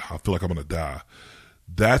die. I feel like I'm gonna die.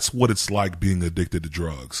 That's what it's like being addicted to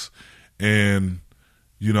drugs. And,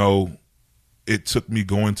 it took me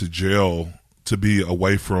going to jail to be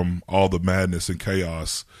away from all the madness and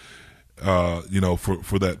chaos,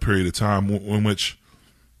 for that period of time in which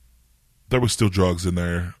there was still drugs in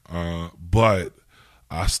there. But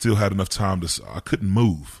I still had enough time I couldn't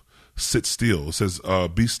move, sit still. It says,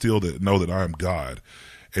 be still to know that I am God.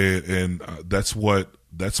 And that's what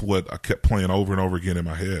I kept playing over and over again in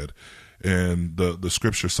my head. And the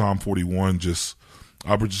scripture, Psalm 41,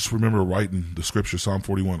 I would just remember writing the scripture, Psalm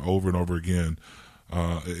 41, over and over again.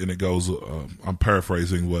 And it goes, I'm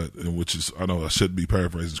paraphrasing I know I shouldn't be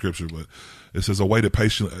paraphrasing scripture, but it says, I waited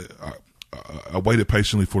patiently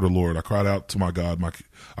for the Lord. I cried out to my God.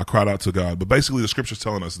 I cried out to God. But basically the scripture's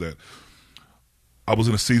telling us that I was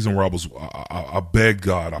in a season where I begged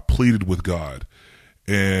God. I pleaded with God,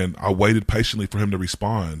 and I waited patiently for him to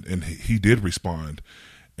respond. And he did respond.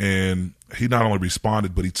 And he not only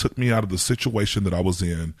responded, but he took me out of the situation that I was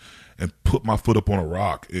in and put my foot up on a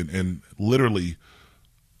rock. And literally,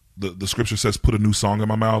 the scripture says, put a new song in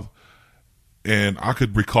my mouth. And I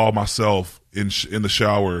could recall myself in the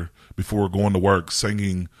shower before going to work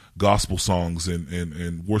singing gospel songs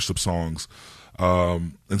and worship songs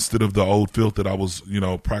instead of the old filth that I was,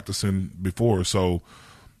 practicing before. So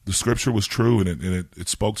the scripture was true, and it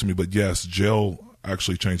spoke to me. But yes, jail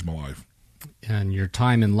actually changed my life. And your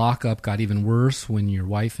time in lockup got even worse when your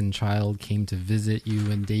wife and child came to visit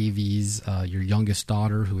you in Davies. Your youngest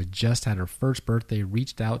daughter, who had just had her first birthday,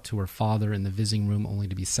 reached out to her father in the visiting room only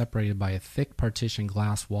to be separated by a thick partition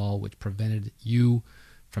glass wall which prevented you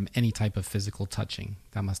from any type of physical touching.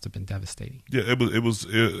 That must have been devastating. Yeah, it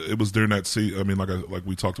was during that like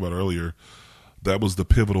we talked about earlier, that was the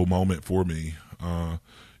pivotal moment for me.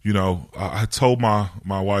 I told my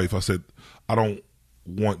wife, I said, I don't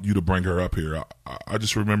want you to bring her up here. I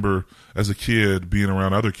just remember as a kid being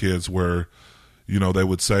around other kids where, they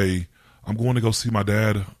would say, I'm going to go see my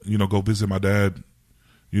dad, go visit my dad,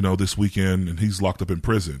 this weekend, and he's locked up in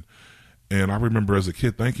prison. And I remember as a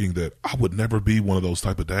kid thinking that I would never be one of those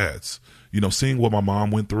type of dads. Seeing what my mom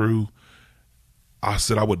went through, I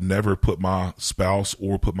said I would never put my spouse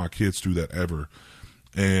or put my kids through that ever.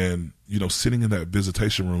 And, sitting in that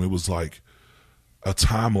visitation room, it was like a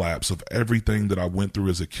time lapse of everything that I went through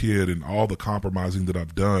as a kid and all the compromising that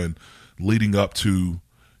I've done leading up to,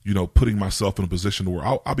 putting myself in a position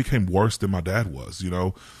where I became worse than my dad was,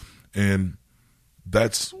 and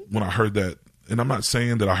that's when I heard that. And I'm not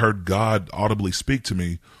saying that I heard God audibly speak to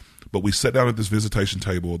me, but we sat down at this visitation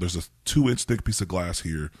table. There's a 2-inch thick piece of glass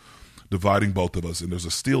here dividing both of us, and there's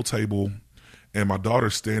a steel table And my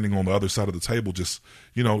daughter's standing on the other side of the table, just,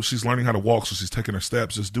 she's learning how to walk, so she's taking her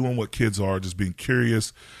steps, just doing what kids are, just being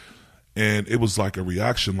curious. And it was like a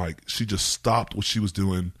reaction, like she just stopped what she was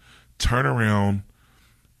doing, turned around,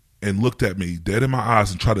 and looked at me dead in my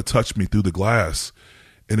eyes and tried to touch me through the glass.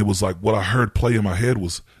 And it was like what I heard play in my head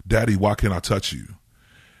was, "Daddy, why can't I touch you?"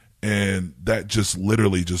 And that just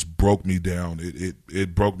literally just broke me down.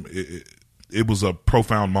 It broke me. It was a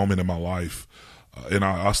profound moment in my life. And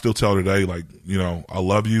I still tell her today, like, I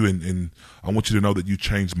love you, and I want you to know that you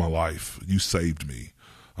changed my life. You saved me.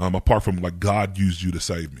 Apart from, like, God used you to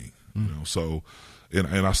save me. So, and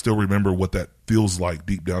I still remember what that feels like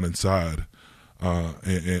deep down inside.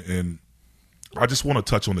 And I just want to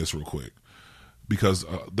touch on this real quick, because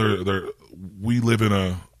we live in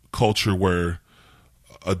a culture where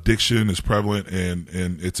addiction is prevalent, and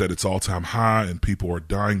it's at its all-time high, and people are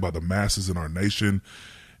dying by the masses in our nation.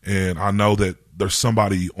 And I know that there's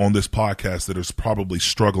somebody on this podcast that is probably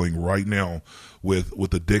struggling right now with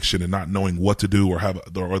addiction and not knowing what to do, or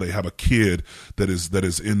they have a kid that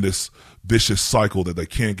is in this vicious cycle that they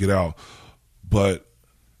can't get out. But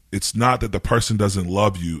it's not that the person doesn't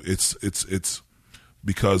love you. It's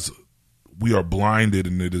because we are blinded,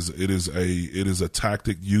 and it is a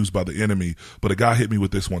tactic used by the enemy. But a guy hit me with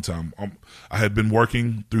this one time. I had been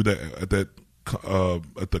working through at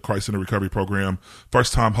the Christ Center Recovery Program.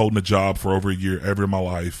 First time holding a job for over a year ever in my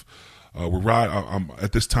life.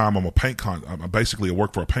 At this time, I'm I'm basically a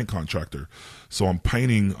work for a paint contractor. So I'm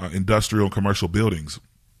painting industrial and commercial buildings.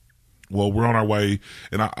 Well, we're on our way.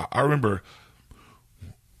 And I remember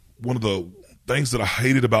one of the things that I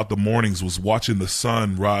hated about the mornings was watching the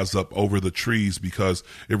sun rise up over the trees, because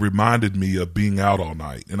it reminded me of being out all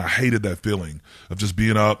night. And I hated that feeling of just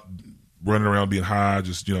being up, running around, being high,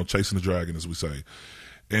 just, chasing the dragon, as we say.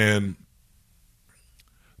 And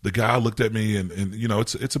the guy looked at me, and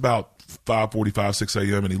it's about 5:45, 6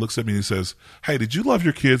 a.m. And he looks at me and he says, "Hey, did you love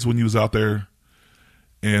your kids when you was out there?"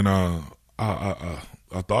 And I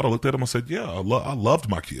thought, I looked at him, I said, "Yeah, I loved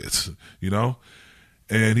my kids,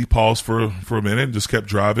 And he paused for a minute and just kept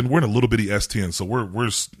driving. We're in a little bitty S10, so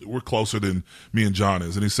we're closer than me and John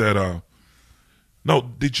is. And he said, "No,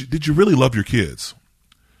 did you really love your kids?"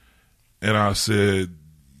 And I said,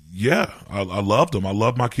 "Yeah, I loved them. I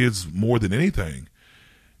love my kids more than anything."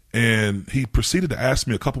 And he proceeded to ask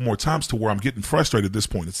me a couple more times, to where I'm getting frustrated at this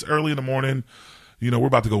point. It's early in the morning. We're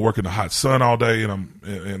about to go work in the hot sun all day.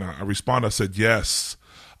 And I responded, I said, "Yes,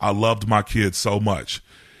 I loved my kids so much."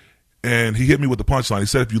 And he hit me with the punchline. He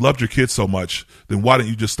said, "If you loved your kids so much, then why didn't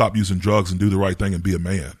you just stop using drugs and do the right thing and be a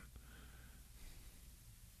man?"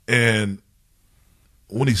 And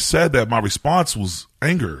when he said that, my response was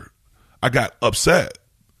anger. I got upset.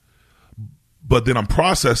 But then I'm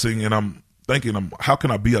processing, and I'm thinking, how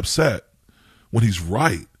can I be upset when he's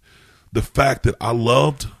right? The fact that I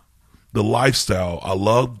loved the lifestyle, I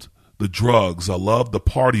loved the drugs, I loved the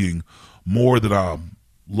partying more than I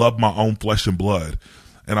loved my own flesh and blood.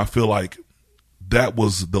 And I feel like that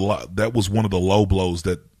was one of the low blows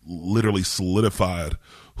that literally solidified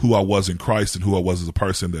who I was in Christ and who I was as a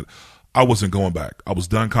person, that I wasn't going back. I was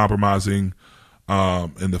done compromising.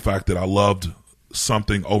 And the fact that I loved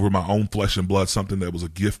something over my own flesh and blood, something that was a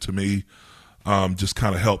gift to me, just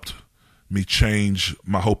kind of helped me change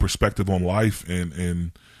my whole perspective on life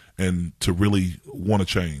and to really want to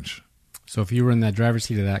change. So if you were in that driver's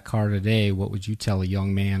seat of that car today, what would you tell a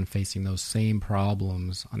young man facing those same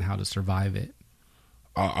problems on how to survive it?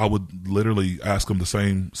 I would literally ask him the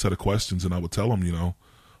same set of questions, and I would tell him,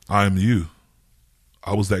 I am you.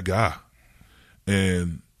 I was that guy.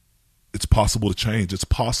 And it's possible to change. It's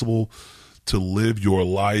possible to live your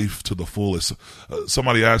life to the fullest.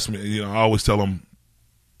 Somebody asked me, I always tell them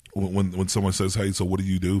when someone says, "Hey, so what do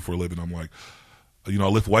you do for a living?" I'm like, I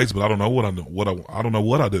lift weights, but I don't know what I do. I don't know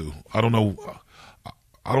what I do. I don't know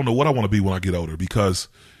what I want to be when I get older, because,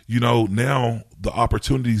 now the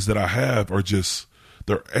opportunities that I have are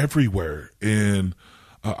they're everywhere. And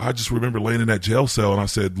I just remember laying in that jail cell, and I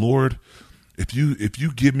said, "Lord, if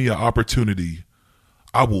you give me an opportunity,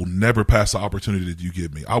 I will never pass the opportunity that you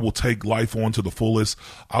give me. I will take life on to the fullest.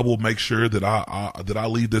 I will make sure that I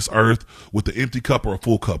leave this earth with the empty cup or a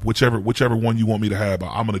full cup, whichever one you want me to have.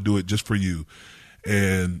 I'm going to do it just for you."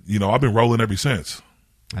 And, I've been rolling ever since.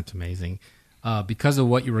 That's amazing. Because of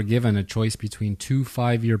what you were given, a choice between 2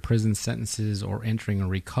 5-year prison sentences or entering a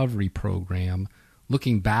recovery program,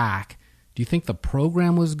 looking back, do you think the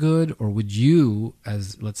program was good, or would you,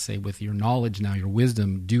 as let's say with your knowledge now, your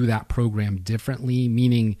wisdom, do that program differently?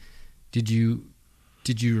 Meaning, did you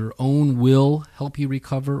Did your own will help you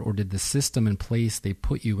recover, or did the system in place they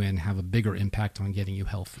put you in have a bigger impact on getting you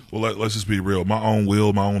healthy? Well, let's just be real. My own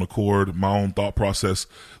will, my own accord, my own thought process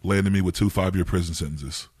landed me with 2 5-year prison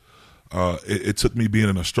sentences. It took me being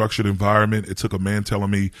in a structured environment. It took a man telling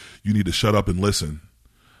me, you need to shut up and listen.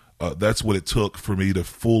 That's what it took for me to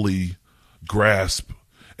fully grasp.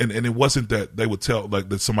 And it wasn't that they would tell, like,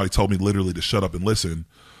 that somebody told me literally to shut up and listen,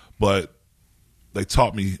 but they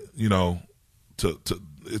taught me, to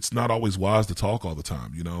it's not always wise to talk all the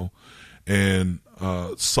time, and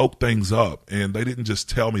soak things up. And they didn't just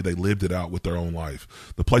tell me, they lived it out with their own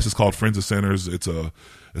life. The place is called Friends of Sinners. It's a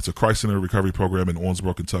Christ-centered recovery program in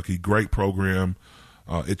Owensboro, Kentucky. Great program.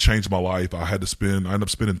 It changed my life. I ended up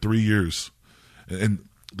spending 3 years. And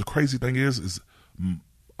the crazy thing is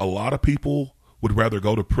a lot of people would rather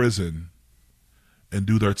go to prison and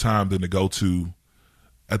do their time than to go to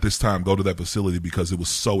that facility, because it was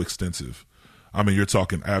so extensive. I mean, you're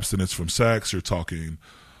talking abstinence from sex. You're talking,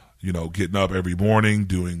 getting up every morning,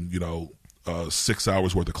 doing, 6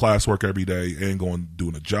 hours worth of classwork every day, and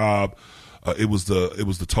doing a job. It was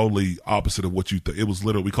the totally opposite of what it was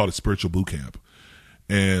literally, we called it spiritual boot camp.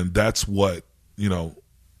 And that's what, the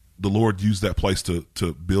Lord used that place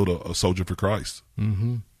to build a soldier for Christ.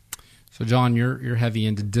 Mm-hmm. So, John, you're heavy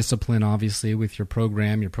into discipline, obviously, with your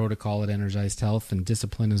program, your protocol at Energized Health, and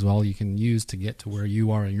discipline as well you can use to get to where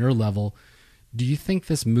you are in your level. Do you think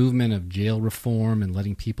this movement of jail reform and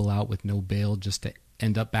letting people out with no bail just to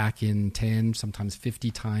end up back in 10, sometimes 50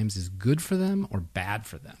 times is good for them or bad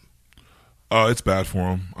for them? It's bad for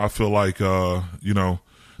them. I feel like,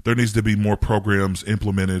 there needs to be more programs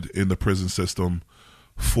implemented in the prison system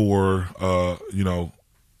for,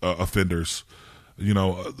 offenders.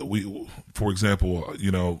 For example,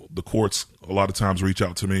 the courts a lot of times reach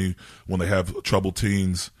out to me when they have troubled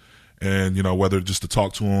teens, and, whether just to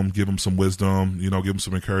talk to them, give them some wisdom, give them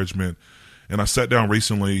some encouragement. And I sat down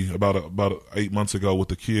recently about 8 months ago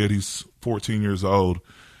with a kid. He's 14 years old.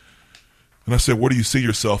 And I said, where do you see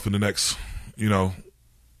yourself in the next,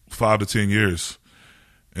 5 to 10 years?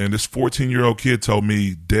 And this 14-year-old kid told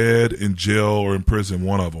me dead, in jail, or in prison,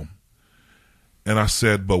 one of them. And I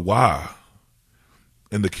said, but why?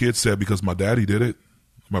 And the kid said, because my daddy did it.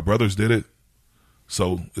 My brothers did it.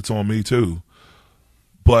 So it's on me too.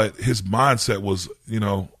 But his mindset was, I'm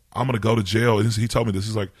going to go to jail. And he told me this.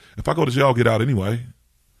 He's like, if I go to jail, I'll get out anyway.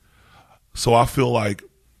 So I feel like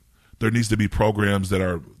there needs to be programs that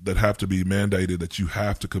have to be mandated, that you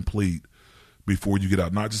have to complete before you get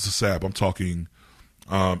out. Not just a SAP. I'm talking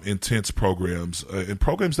intense programs, and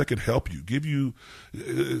programs that can help you, give you.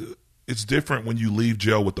 It's different when you leave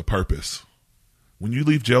jail with the purpose. When you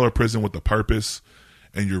leave jail or prison with the purpose,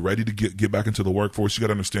 and you're ready to get back into the workforce, you got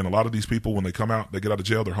to understand, a lot of these people, when they come out, they get out of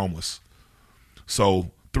jail, they're homeless.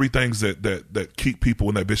 So 3 things that keep people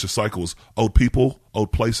in that vicious cycle is old people,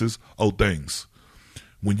 old places, old things.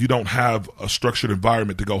 When you don't have a structured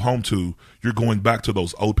environment to go home to, you're going back to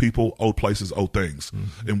those old people, old places, old things,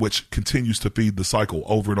 in which continues to feed the cycle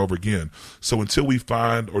over and over again. So until we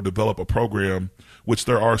find or develop a program, which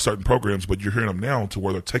there are certain programs, but you're hearing them now, to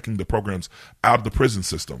where they're taking the programs out of the prison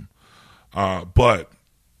system. But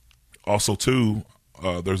also too,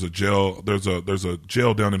 there's a jail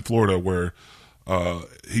down in Florida where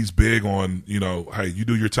he's big on, hey, you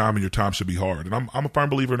do your time and your time should be hard. And I'm a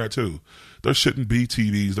firm believer in that too. There shouldn't be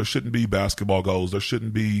TVs. There shouldn't be basketball goals. There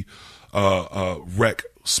shouldn't be rec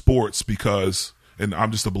sports, and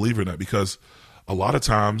I'm just a believer in that, because a lot of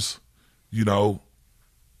times, you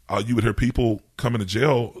would hear people coming to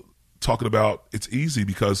jail talking about it's easy,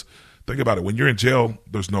 because think about it. When you're in jail,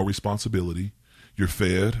 there's no responsibility. You're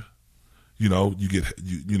fed. You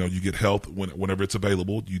get health whenever it's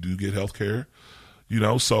available. You do get health care.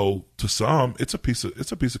 So to some, it's a piece of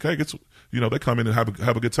cake. It's, they come in and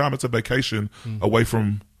have a good time. It's a vacation away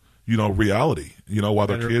from, reality, while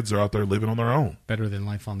their kids are out there living on their own. Better than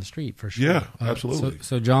life on the street, for sure. Yeah, absolutely.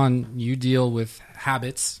 So John, you deal with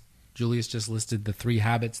habits. Julius just listed the 3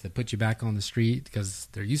 habits that put you back on the street, because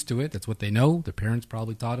they're used to it. That's what they know. Their parents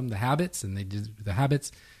probably taught them the habits, and they did the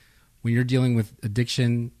habits. When you're dealing with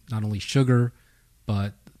addiction, not only sugar,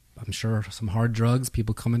 but I'm sure some hard drugs,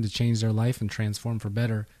 people come in to change their life and transform for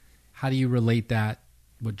better. How do you relate that,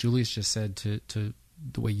 what Julius just said, to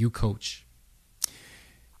the way you coach?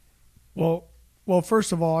 Well,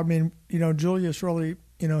 first of all, I mean, Julius really,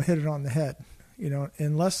 hit it on the head.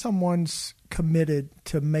 Unless someone's committed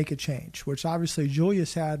to make a change, which obviously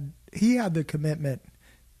Julius had the commitment.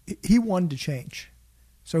 He wanted to change.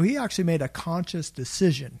 So he actually made a conscious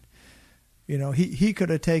decision. He could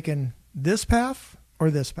have taken this path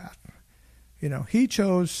or this path. He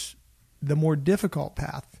chose the more difficult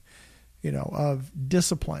path. of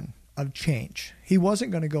discipline, of change. He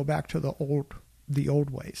wasn't going to go back to the old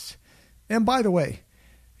ways. And by the way,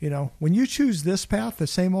 when you choose this path, the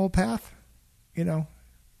same old path,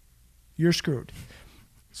 you're screwed.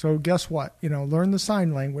 So guess what? Learn the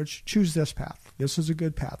sign language, choose this path. This is a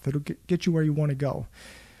good path. It'll get you where you want to go.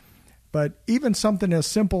 But even something as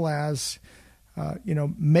simple as,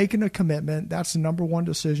 making a commitment, that's the number one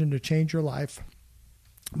decision to change your life.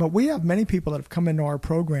 But we have many people that have come into our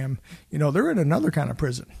program, they're in another kind of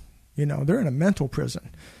prison. They're in a mental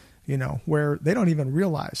prison, where they don't even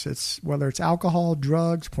realize whether it's alcohol,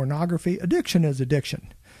 drugs, pornography. Addiction is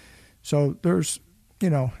addiction. So there's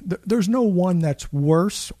no one that's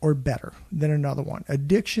worse or better than another one.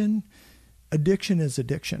 Addiction is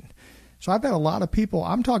addiction. So I've had a lot of people,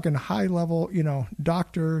 I'm talking high level,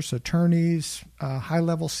 doctors, attorneys, high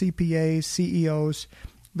level CPAs, CEOs.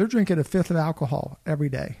 They're drinking a fifth of alcohol every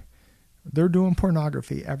day. They're doing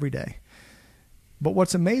pornography every day. But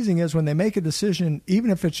what's amazing is when they make a decision,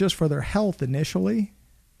 even if it's just for their health initially,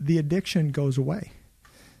 the addiction goes away.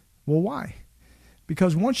 Well, why?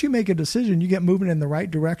 Because once you make a decision, you get moving in the right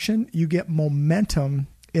direction, you get momentum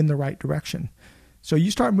in the right direction. So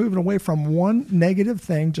you start moving away from one negative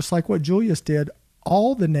thing, just like what Julius did,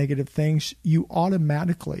 all the negative things you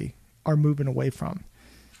automatically are moving away from.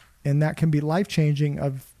 And that can be life-changing.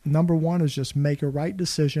 Number one is just make a right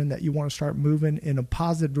decision that you want to start moving in a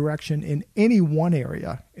positive direction in any one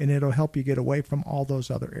area, and it'll help you get away from all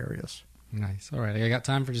those other areas. Nice. All right, I got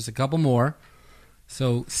time for just a couple more.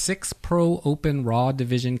 So 6 Pro Open Raw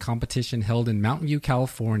Division competition held in Mountain View,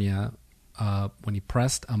 California, when he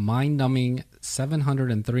pressed a mind-numbing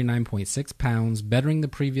 739.6 pounds, bettering the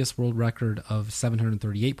previous world record of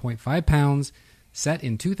 738.5 pounds, set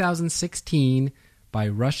in 2016 by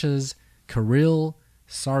Russia's Kirill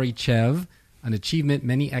Sarychev, an achievement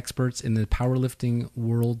many experts in the powerlifting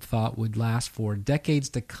world thought would last for decades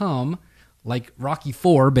to come. Like Rocky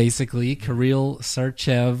IV, basically, Kirill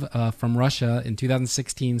Sarychev from Russia in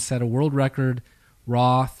 2016 set a world record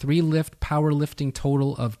raw 3-lift powerlifting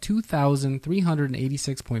total of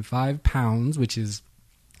 2,386.5 pounds, which is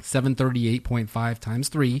 738.5 times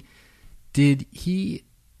 3. Did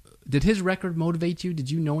his record motivate you?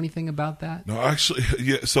 Did you know anything about that? No, actually,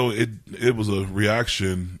 yeah. So it was a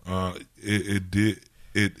reaction.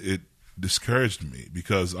 It discouraged me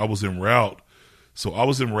because I was en route. So I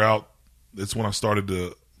was en route. That's when I started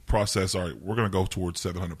to process. All right, we're going to go towards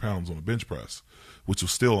 700 pounds on a bench press, which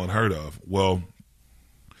was still unheard of. Well,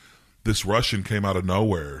 this Russian came out of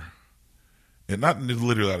nowhere, and not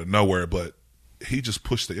literally out of nowhere, but he just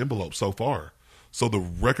pushed the envelope so far. So the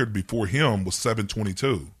record before him was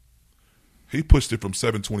 722. He pushed it from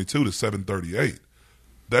 722 to 738.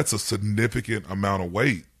 That's a significant amount of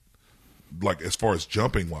weight, like as far as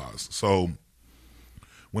jumping wise. So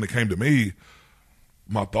when it came to me,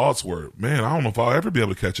 my thoughts were, man, I don't know if I'll ever be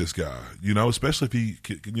able to catch this guy, especially if he,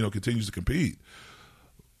 continues to compete.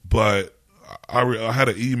 But I had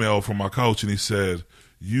an email from my coach, and he said,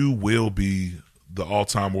 you will be the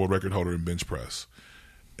all-time world record holder in bench press.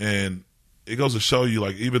 And it goes to show you,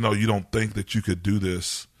 like, even though you don't think that you could do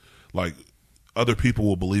this, like, other people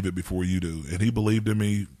will believe it before you do. And he believed in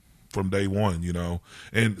me from day one,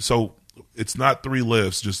 And so it's not 3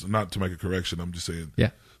 lifts, just not to make a correction. I'm just saying. Yeah.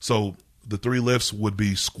 So the 3 lifts would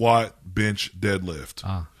be squat, bench, deadlift.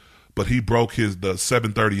 But he broke the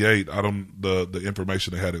 738. The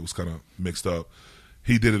information they had, it was kind of mixed up.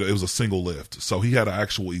 He did it. It was a single lift. So he had an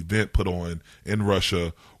actual event put on in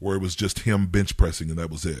Russia where it was just him bench pressing, and that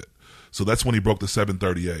was it. So that's when he broke the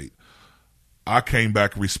 738. I came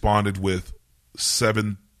back, responded with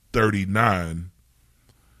 739.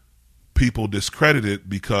 People discredited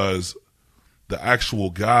because the actual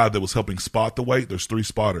guy that was helping spot the weight, there's 3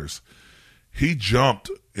 spotters. He jumped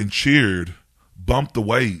and cheered, bumped the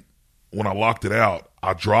weight. When I locked it out,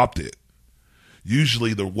 I dropped it.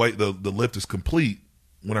 Usually the lift is complete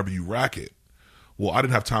whenever you rack it. Well, I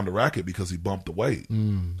didn't have time to rack it because he bumped the weight.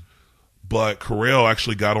 But Kirill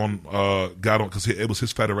actually got on because it was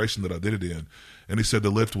his federation that I did it in, and he said the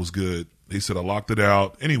lift was good. He said I locked it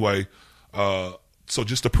out anyway. So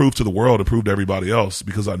just to prove to the world and prove to everybody else,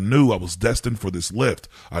 because I knew I was destined for this lift.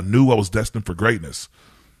 I knew I was destined for greatness.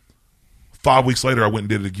 5 weeks later, I went and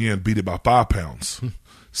did it again, beat it by 5 pounds.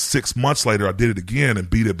 6 months later, I did it again and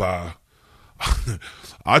beat it by,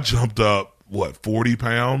 I jumped up, 40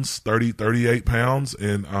 pounds, 38 pounds.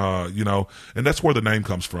 And, and that's where the name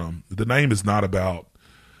comes from. The name is not about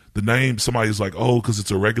the name. Somebody's like, oh, because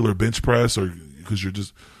it's a regular bench press or because you're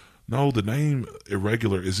just, no, the name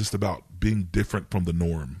irregular is just about being different from the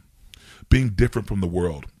norm, being different from the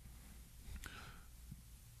world.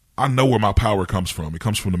 I know where my power comes from. It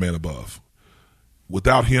comes from the man above.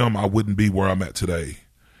 Without him, I wouldn't be where I'm at today.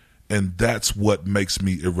 And that's what makes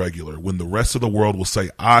me irregular. When the rest of the world will say,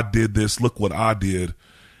 I did this, look what I did.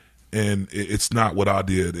 And it's not what I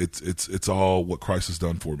did. It's all what Christ has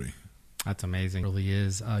done for me. That's amazing. It really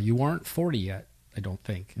is. You weren't 40 yet, I don't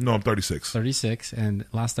think. No, I'm 36. 36. And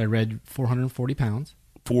last I read, 440 pounds.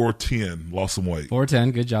 410, lost some weight.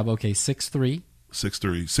 410, good job. Okay, 6'3".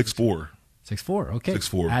 6'3", 6'4". 6'4", okay.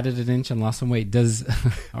 6'4". Added an inch and lost some weight.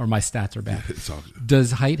 Or my stats are bad. It's all good.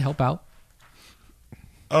 Does height help out?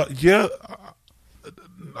 Yeah,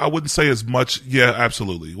 I wouldn't say as much. Yeah,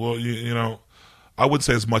 absolutely. Well, you know, I wouldn't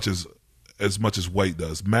say as much as weight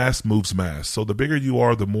does. Mass moves mass. So the bigger you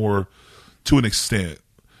are, the more, to an extent,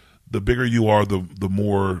 the bigger you are, the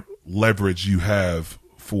more leverage you have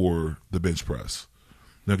for the bench press.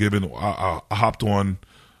 Now, given I hopped on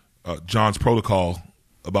John's protocol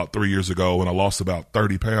about 3 years ago, and I lost about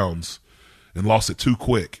 30 pounds and lost it too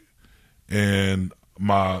quick. And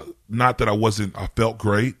not that I felt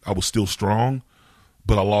great. I was still strong,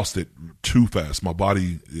 but I lost it too fast. My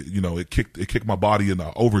body, you know, it kicked my body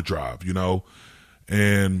into overdrive, you know,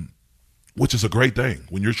 and which is a great thing.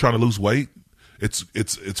 When you're trying to lose weight, it's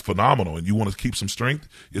phenomenal, and you want to keep some strength,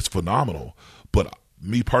 it's phenomenal. But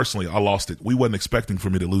me personally, I lost it. We wasn't expecting for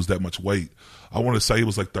me to lose that much weight. I want to say it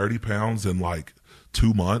was like 30 pounds in like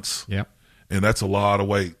 2 months. Yep. And that's a lot of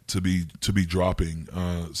weight to be dropping.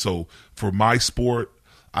 So for my sport,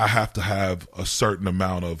 I have to have a certain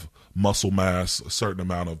amount of muscle mass, a certain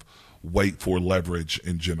amount of weight for leverage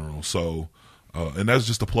in general. So, and that's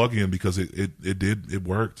just a plug-in because it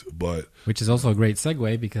worked. But which is also a great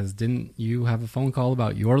segue, because didn't you have a phone call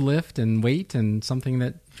about your lift and weight and something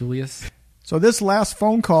that Julius? So this last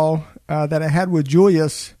phone call that I had with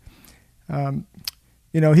Julius,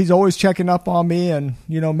 you know, he's always checking up on me and,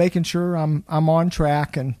 you know, making sure I'm on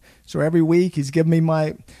track. And so every week he's giving me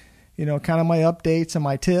my, you know, kind of my updates and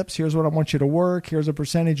my tips. Here's what I want you to work. Here's a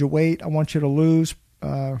percentage of weight I want you to lose,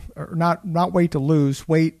 or not weight to lose,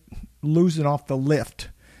 weight losing off the lift.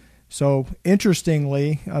 So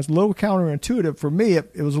interestingly, it was a little counterintuitive for me.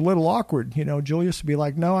 It was a little awkward. You know, Julius would be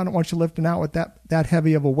like, no, I don't want you lifting out with that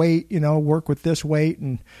heavy of a weight, you know, work with this weight.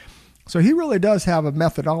 And so he really does have a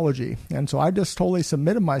methodology. And so I just totally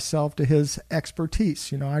submitted myself to his expertise.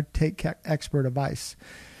 You know, I take expert advice.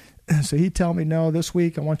 So he'd tell me, no, this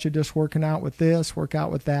week I want you just working out with this, work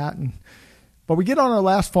out with that. But we get on our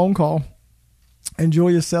last phone call, and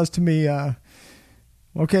Julius says to me,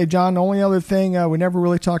 okay, John, the only other thing, we never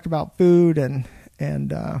really talked about food, and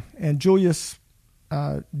Julius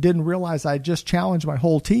didn't realize I just challenged my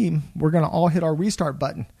whole team. We're going to all hit our restart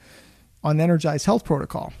button on the Energized Health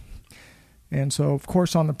Protocol. And so, of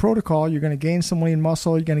course, on the protocol, you're going to gain some lean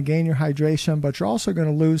muscle, you're going to gain your hydration, but you're also going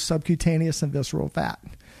to lose subcutaneous and visceral fat.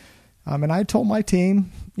 And I told my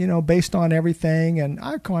team, you know, based on everything, and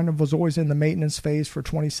I kind of was always in the maintenance phase for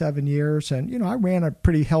 27 years. And, you know, I ran a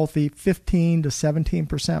pretty healthy 15 to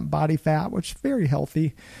 17% body fat, which is very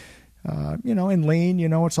healthy, you know, and lean, you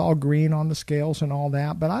know, it's all green on the scales and all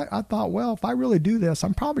that. But I thought, well, if I really do this,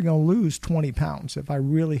 I'm probably going to lose 20 pounds if I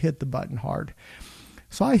really hit the button hard.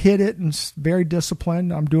 So I hit it and very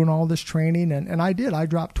disciplined. I'm doing all this training, and I did. I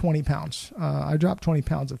dropped 20 pounds. I dropped 20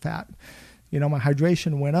 pounds of fat. You know, my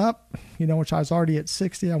hydration went up, you know, which I was already at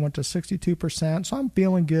 60. I went to 62%. So I'm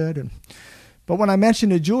feeling good. But when I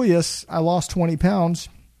mentioned to Julius, I lost 20 pounds,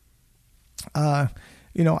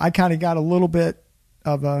 you know, I kind of got a little bit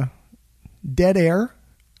of a dead air.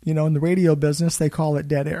 You know, in the radio business, they call it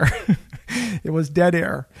dead air. It was dead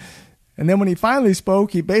air. And then when he finally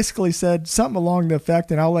spoke, he basically said something along the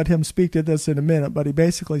effect, and I'll let him speak to this in a minute, but he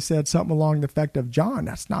basically said something along the effect of, John,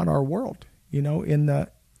 that's not our world. You know, in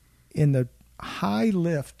the high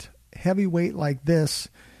lift, heavy weight like this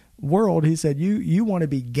world, he said, you want to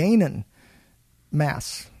be gaining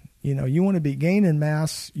mass. You know, you want to be gaining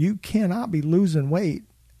mass. You cannot be losing weight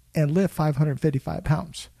and lift 555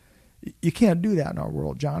 pounds. You can't do that in our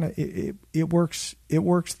world, John. It works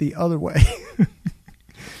the other way.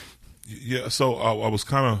 Yeah, so I was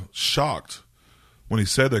kind of shocked when he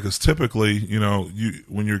said that, because typically, you know,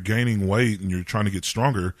 when you're gaining weight and you're trying to get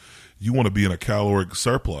stronger, you want to be in a caloric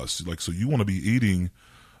surplus. Like, so you want to be eating,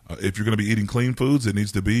 if you're going to be eating clean foods, it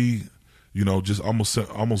needs to be, you know, just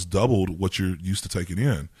almost doubled what you're used to taking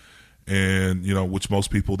in. And, you know, which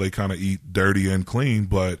most people, they kind of eat dirty and clean.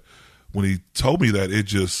 But when he told me that, it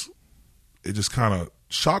just kind of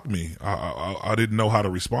shocked me. I didn't know how to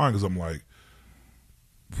respond, because I'm like,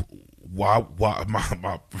 why?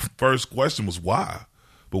 My first question was why?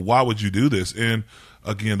 But why would you do this? And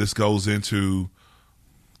again, this goes into,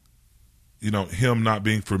 him not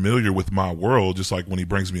being familiar with my world, just like when he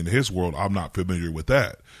brings me into his world, I'm not familiar with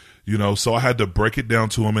that, so I had to break it down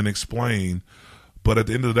to him and explain. But at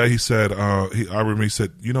the end of the day, he said, I remember he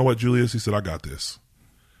said, "You know what, Julius?" He said, "I got this."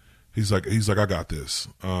 He's like, "I got this.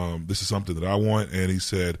 This is something that I want." And he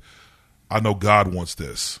said, "I know God wants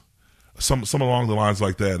this." Some along the lines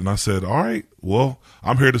like that. And I said, "All right, well,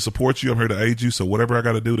 I'm here to support you. I'm here to aid you. So whatever I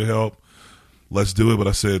got to do to help, let's do it." But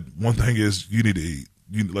I said, one thing is you need to eat.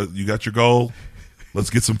 You got your goal. Let's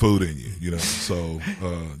get some food in you, So,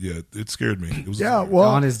 it scared me. It was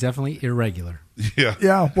Don is definitely irregular. Yeah.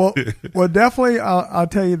 Yeah. Well, definitely. I'll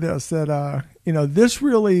tell you this, that, this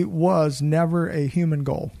really was never a human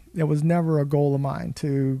goal. It was never a goal of mine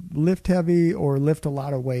to lift heavy or lift a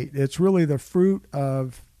lot of weight. It's really the fruit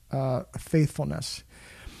of faithfulness.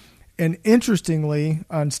 And interestingly,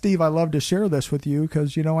 and Steve, I love to share this with you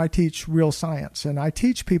because, I teach real science, and I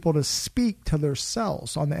teach people to speak to their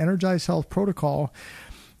cells on the Energized Health Protocol.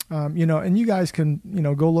 And you guys can,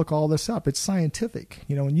 go look all this up. It's scientific.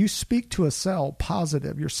 When you speak to a cell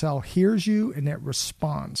positive, your cell hears you and it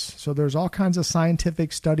responds. So there's all kinds of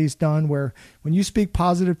scientific studies done where when you speak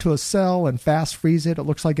positive to a cell and fast freeze it, it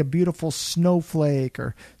looks like a beautiful snowflake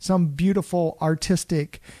or some beautiful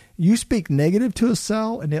artistic. You speak negative to a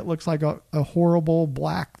cell and it looks like a horrible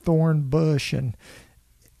blackthorn bush, and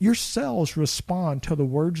your cells respond to the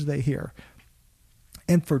words they hear.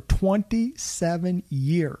 And for 27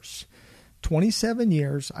 years,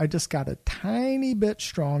 I just got a tiny bit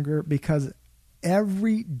stronger because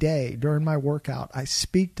every day during my workout, I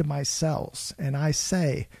speak to my cells and I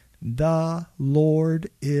say, "The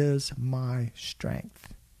Lord is my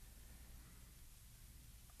strength."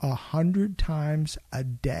 100 times a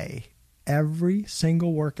day, every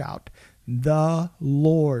single workout, "The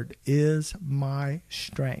Lord is my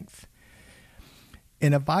strength."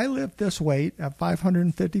 And if I lift this weight at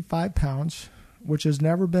 555 pounds, which has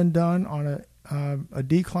never been done on a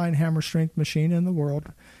decline hammer strength machine in the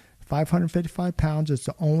world, 555 pounds, it's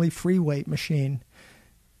the only free weight machine,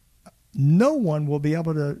 no one will be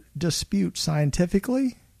able to dispute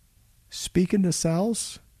scientifically, speaking to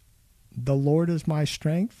cells, "The Lord is my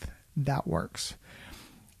strength," that works.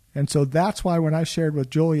 And so that's why when I shared with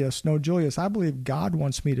Julius, "No, Julius, I believe God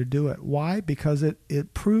wants me to do it." Why? Because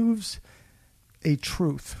it proves a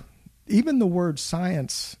truth. Even the word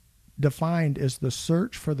science defined is the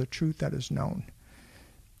search for the truth that is known.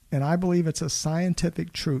 And I believe it's a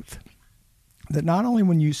scientific truth that not only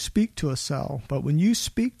when you speak to a cell, but when you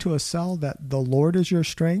speak to a cell that the Lord is your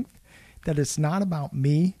strength, that it's not about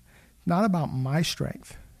me, not about my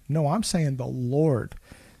strength. No, I'm saying the Lord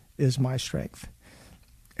is my strength.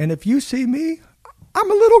 And if you see me, I'm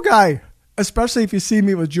a little guy, especially if you see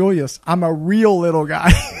me with Julius. I'm a real little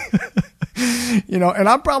guy. And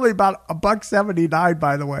I'm probably about $179,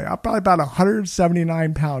 by the way. I'm probably about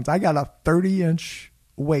 179 pounds. I got a 30-inch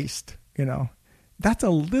waist, That's a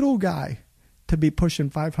little guy to be pushing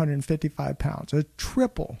 555 pounds. A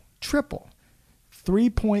triple, 3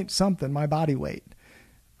 point something my body weight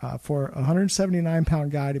for a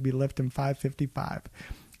 179-pound guy to be lifting 555.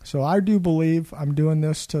 So I do believe I'm doing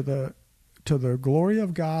this to the glory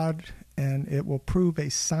of God, and it will prove a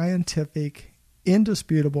scientific,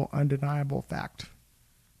 indisputable, undeniable fact.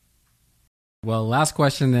 Well, last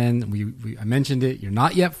question then. I mentioned it. You're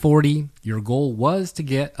not yet 40. Your goal was to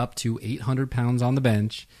get up to 800 pounds on the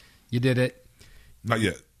bench. You did it. Not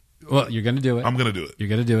yet. Well, you're going to do it. I'm going to do it. You're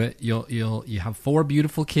going to do it. You have 4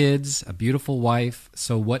 beautiful kids, a beautiful wife.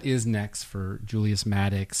 So what is next for Julius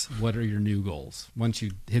Maddox? What are your new goals once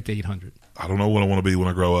you hit the 800? I don't know what I want to be when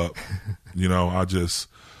I grow up.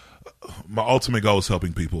 My ultimate goal is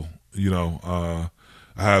helping people. I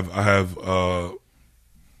have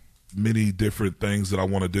many different things that I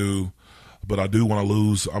want to do, but I do want to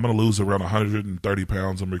lose. I'm going to lose around 130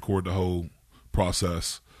 pounds and record the whole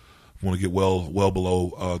process. I want to get well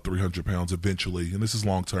below 300 pounds eventually, and this is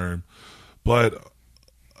long term. But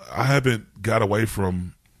I haven't got away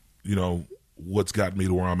from, what's gotten me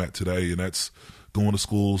to where I'm at today, and that's going to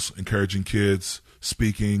schools, encouraging kids,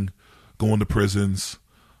 speaking, going to prisons,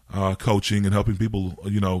 coaching, and helping people,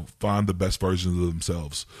 find the best versions of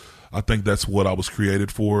themselves. I think that's what I was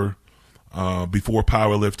created for. Before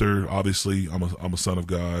powerlifter, obviously, I'm a son of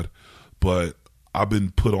God, but I've been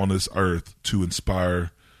put on this earth to inspire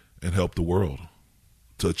and help the world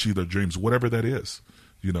to achieve their dreams, whatever that is,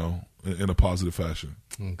 in a positive fashion.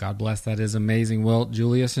 God bless. That is amazing. Well,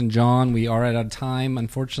 Julius and John, we are out of time.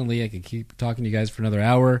 Unfortunately, I could keep talking to you guys for another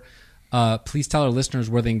hour. Please tell our listeners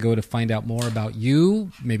where they can go to find out more about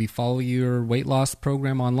you, maybe follow your weight loss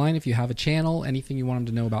program online if you have a channel, anything you want them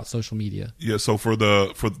to know about social media. Yeah, so for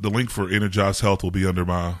the link for Energize Health will be under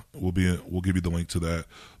we'll give you the link to that.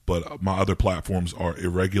 But my other platforms are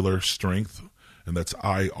Irregular Strength, and that's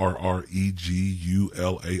IRREGULAR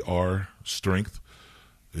Strength.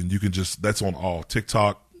 And you can that's on all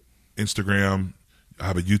TikTok, Instagram. I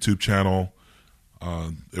have a YouTube channel.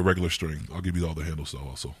 Irregular Strength. I'll give you all the handles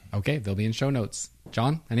also. Okay, they'll be in show notes.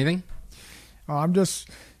 John, anything? I'm just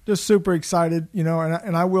super excited,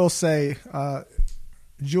 and I will say,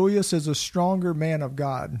 Julius is a stronger man of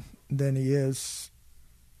God than he is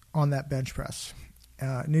on that bench press.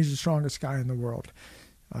 And he's the strongest guy in the world.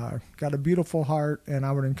 Got a beautiful heart, and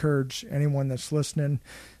I would encourage anyone that's listening,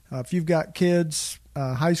 if you've got kids,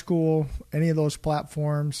 high school, any of those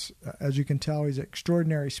platforms, as you can tell, he's an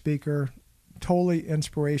extraordinary speaker, totally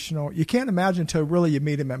inspirational. You can't imagine until really you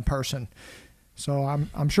meet him in person. So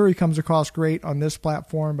I'm sure he comes across great on this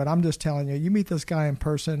platform, but I'm just telling you, you meet this guy in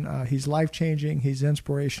person, he's life-changing, he's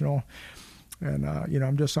inspirational, and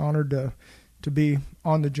I'm just honored to be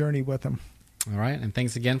on the journey with him. All right, and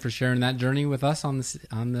thanks again for sharing that journey with us on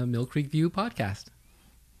the Mill Creek View podcast.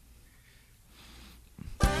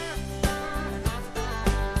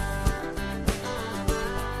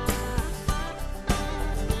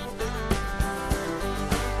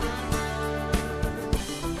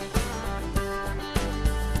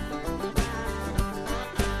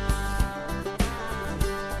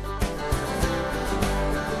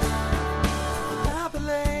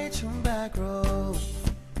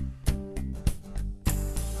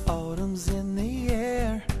 In the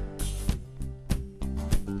air,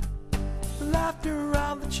 laughter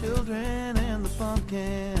of the children and the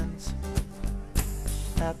pumpkins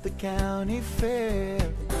at the county fair.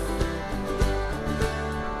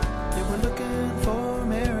 They were looking for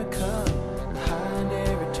America behind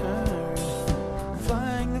every turn,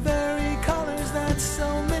 flying the very colors that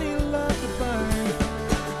so many love to burn.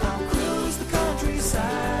 I'll cruise the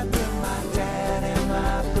countryside with my dad and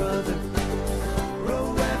my brother,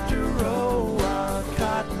 row after row of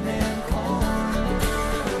cotton and corn,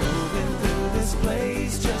 moving through this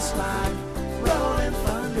place just like rolling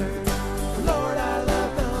thunder. Lord, I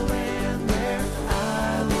love the land where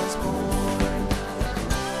I was born.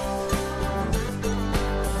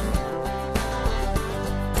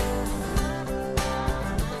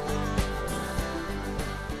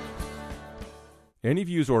 Any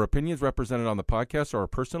views or opinions represented on the podcast are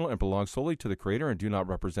personal and belong solely to the creator and do not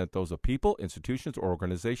represent those of people, institutions, or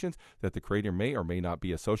organizations that the creator may or may not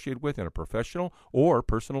be associated with in a professional or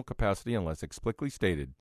personal capacity unless explicitly stated.